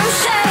down and I'm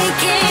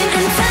shaking.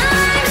 And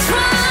time's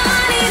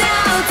running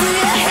out, do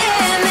you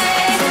hear me?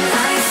 When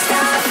lights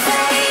start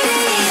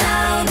fading,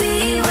 I'll be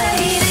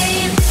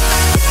waiting.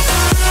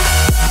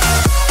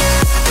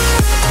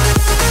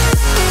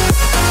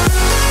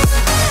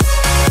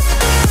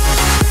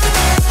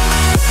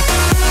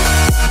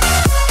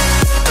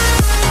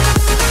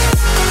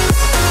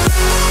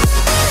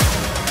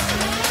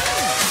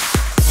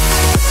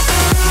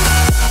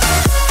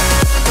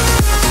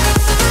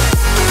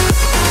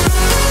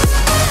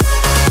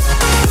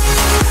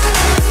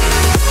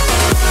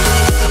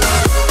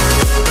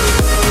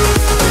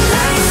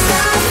 Lights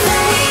start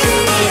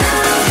fading,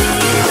 I'll be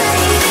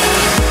waiting.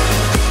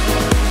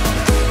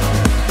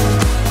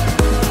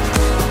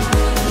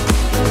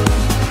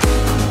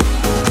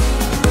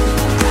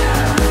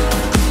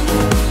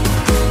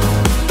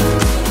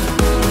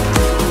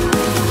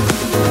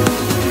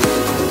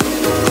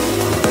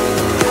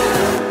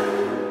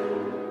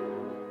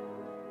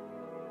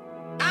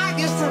 I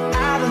used to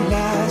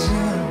idolize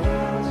you.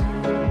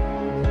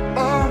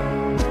 Oh,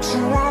 put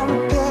you on a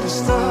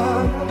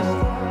pedestal.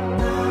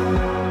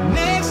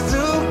 Next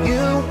to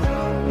you,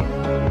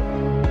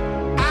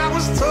 I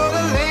was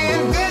totally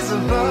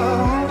invisible.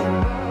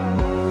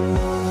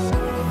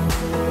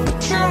 But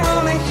you're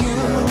only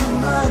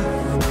human,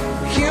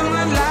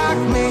 human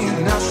like me,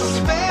 not so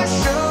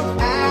special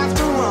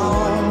after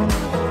all.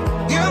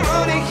 You're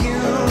only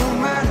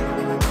human,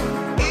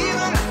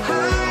 even the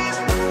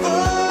highest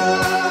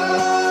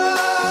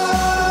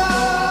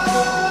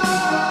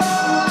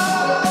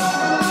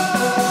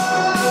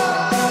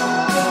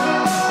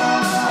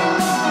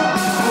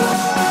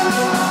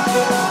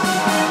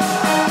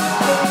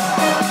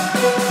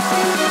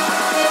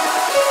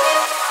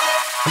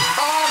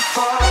all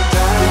fall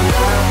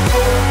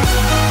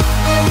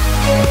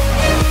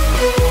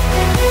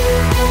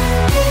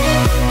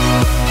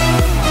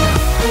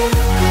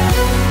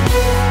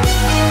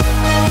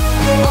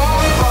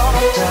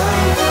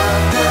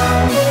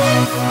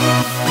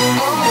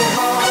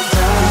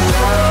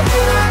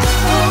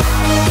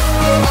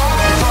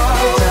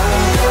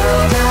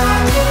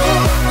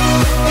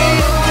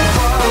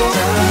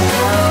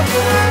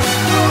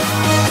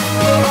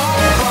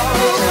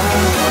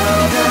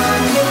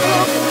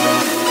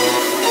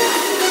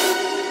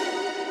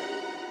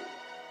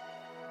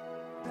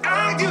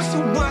I used to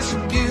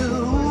worship you.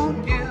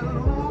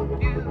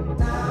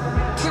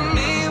 To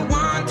me, you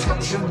were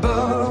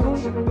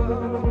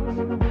untouchable.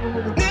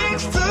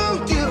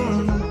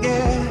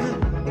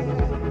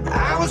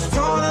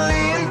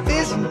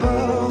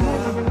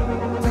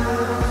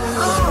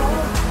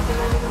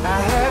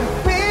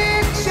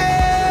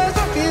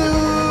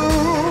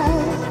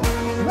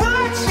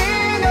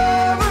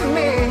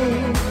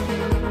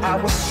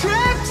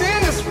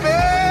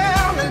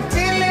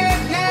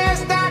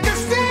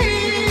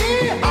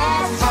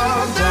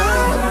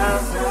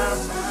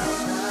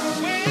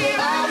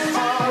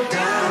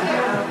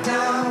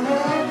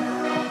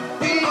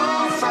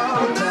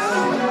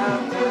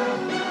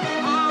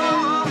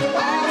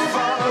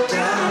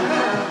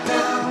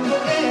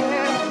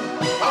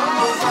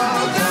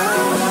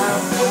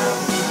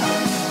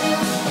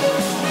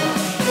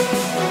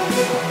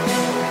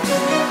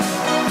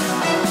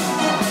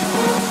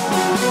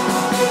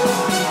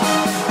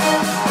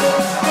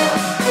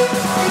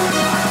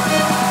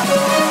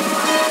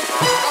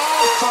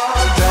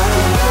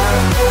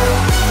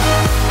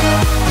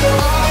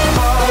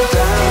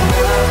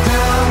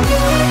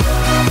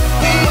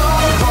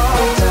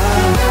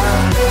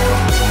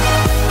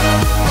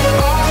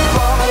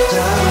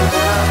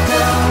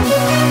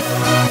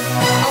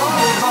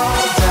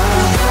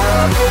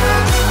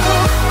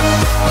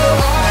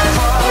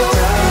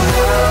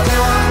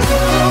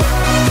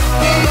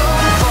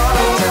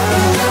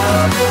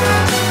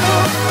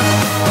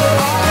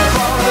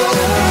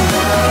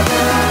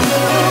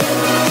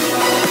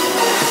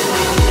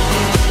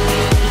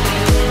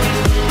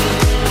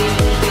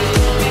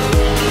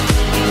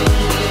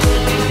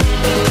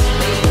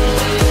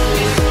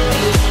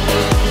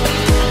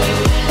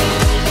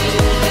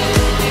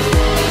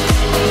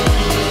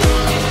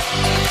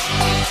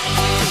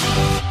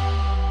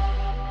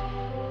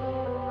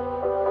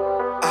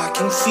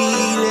 can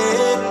feel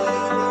it.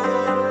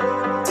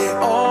 They're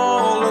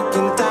all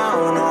looking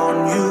down on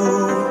you,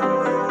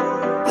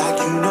 like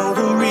you know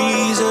the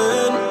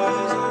reason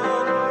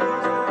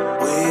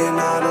we're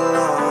not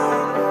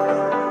alone.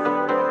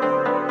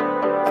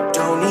 I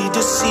don't need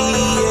to see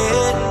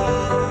it.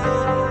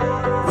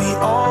 We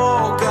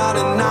all got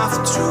enough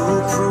to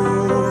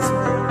prove,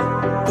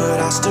 but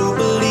I still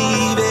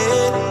believe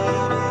it.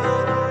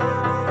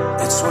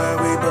 It's where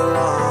we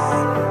belong.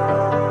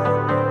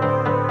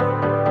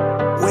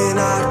 When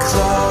I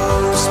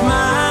close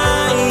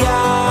my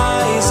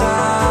eyes,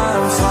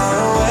 I'm far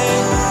away,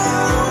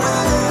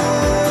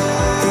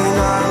 and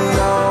I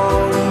know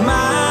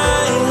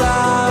my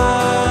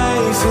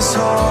life is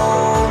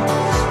whole,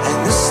 and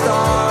the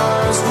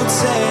stars will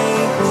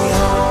take me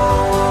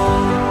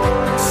home.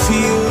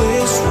 Feel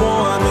this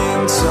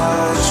warming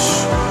touch,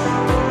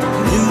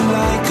 new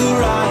like a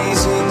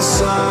rising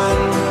sun,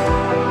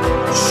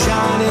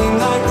 shining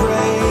like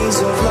rays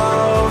of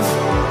love,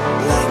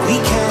 like we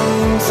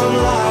came from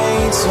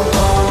lights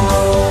above.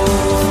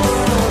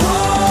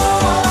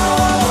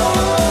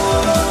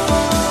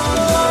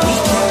 We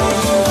came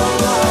from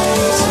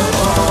lights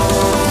above.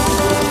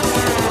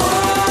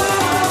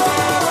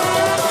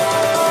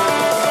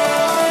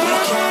 We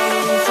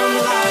came from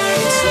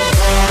lights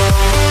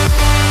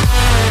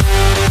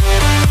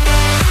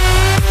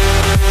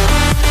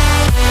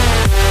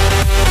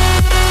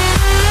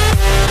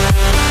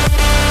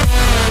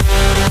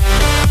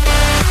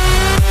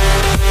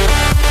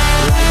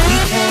like we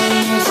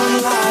came from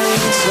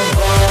lights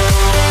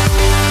above.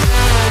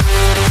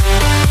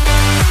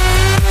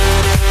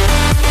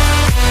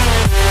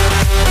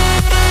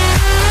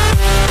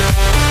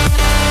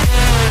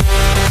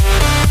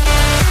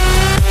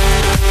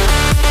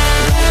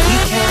 Like we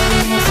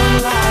came from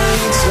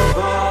lights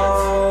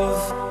above.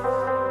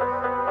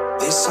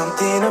 There's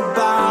something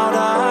about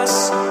us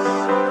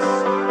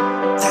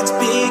that's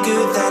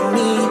bigger than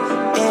me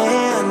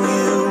and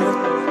you.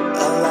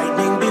 A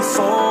lightning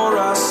before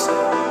us,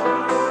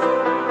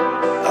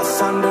 a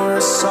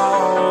thunderous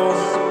soul.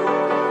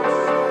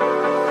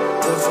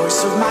 The voice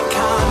of my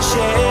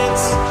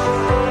conscience,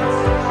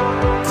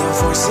 the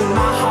voice in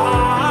my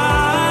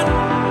heart.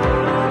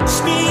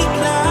 Speak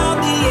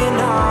loudly and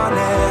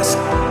honest,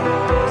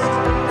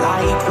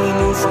 like we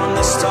knew from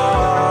the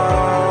start.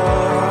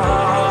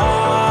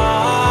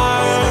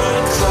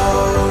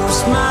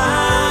 Close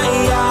my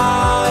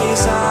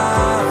eyes,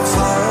 I'm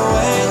far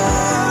away,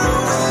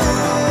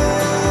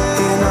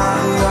 and I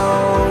know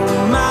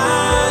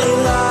my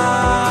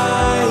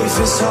life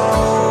is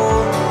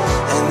whole,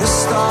 and the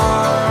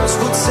stars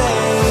will take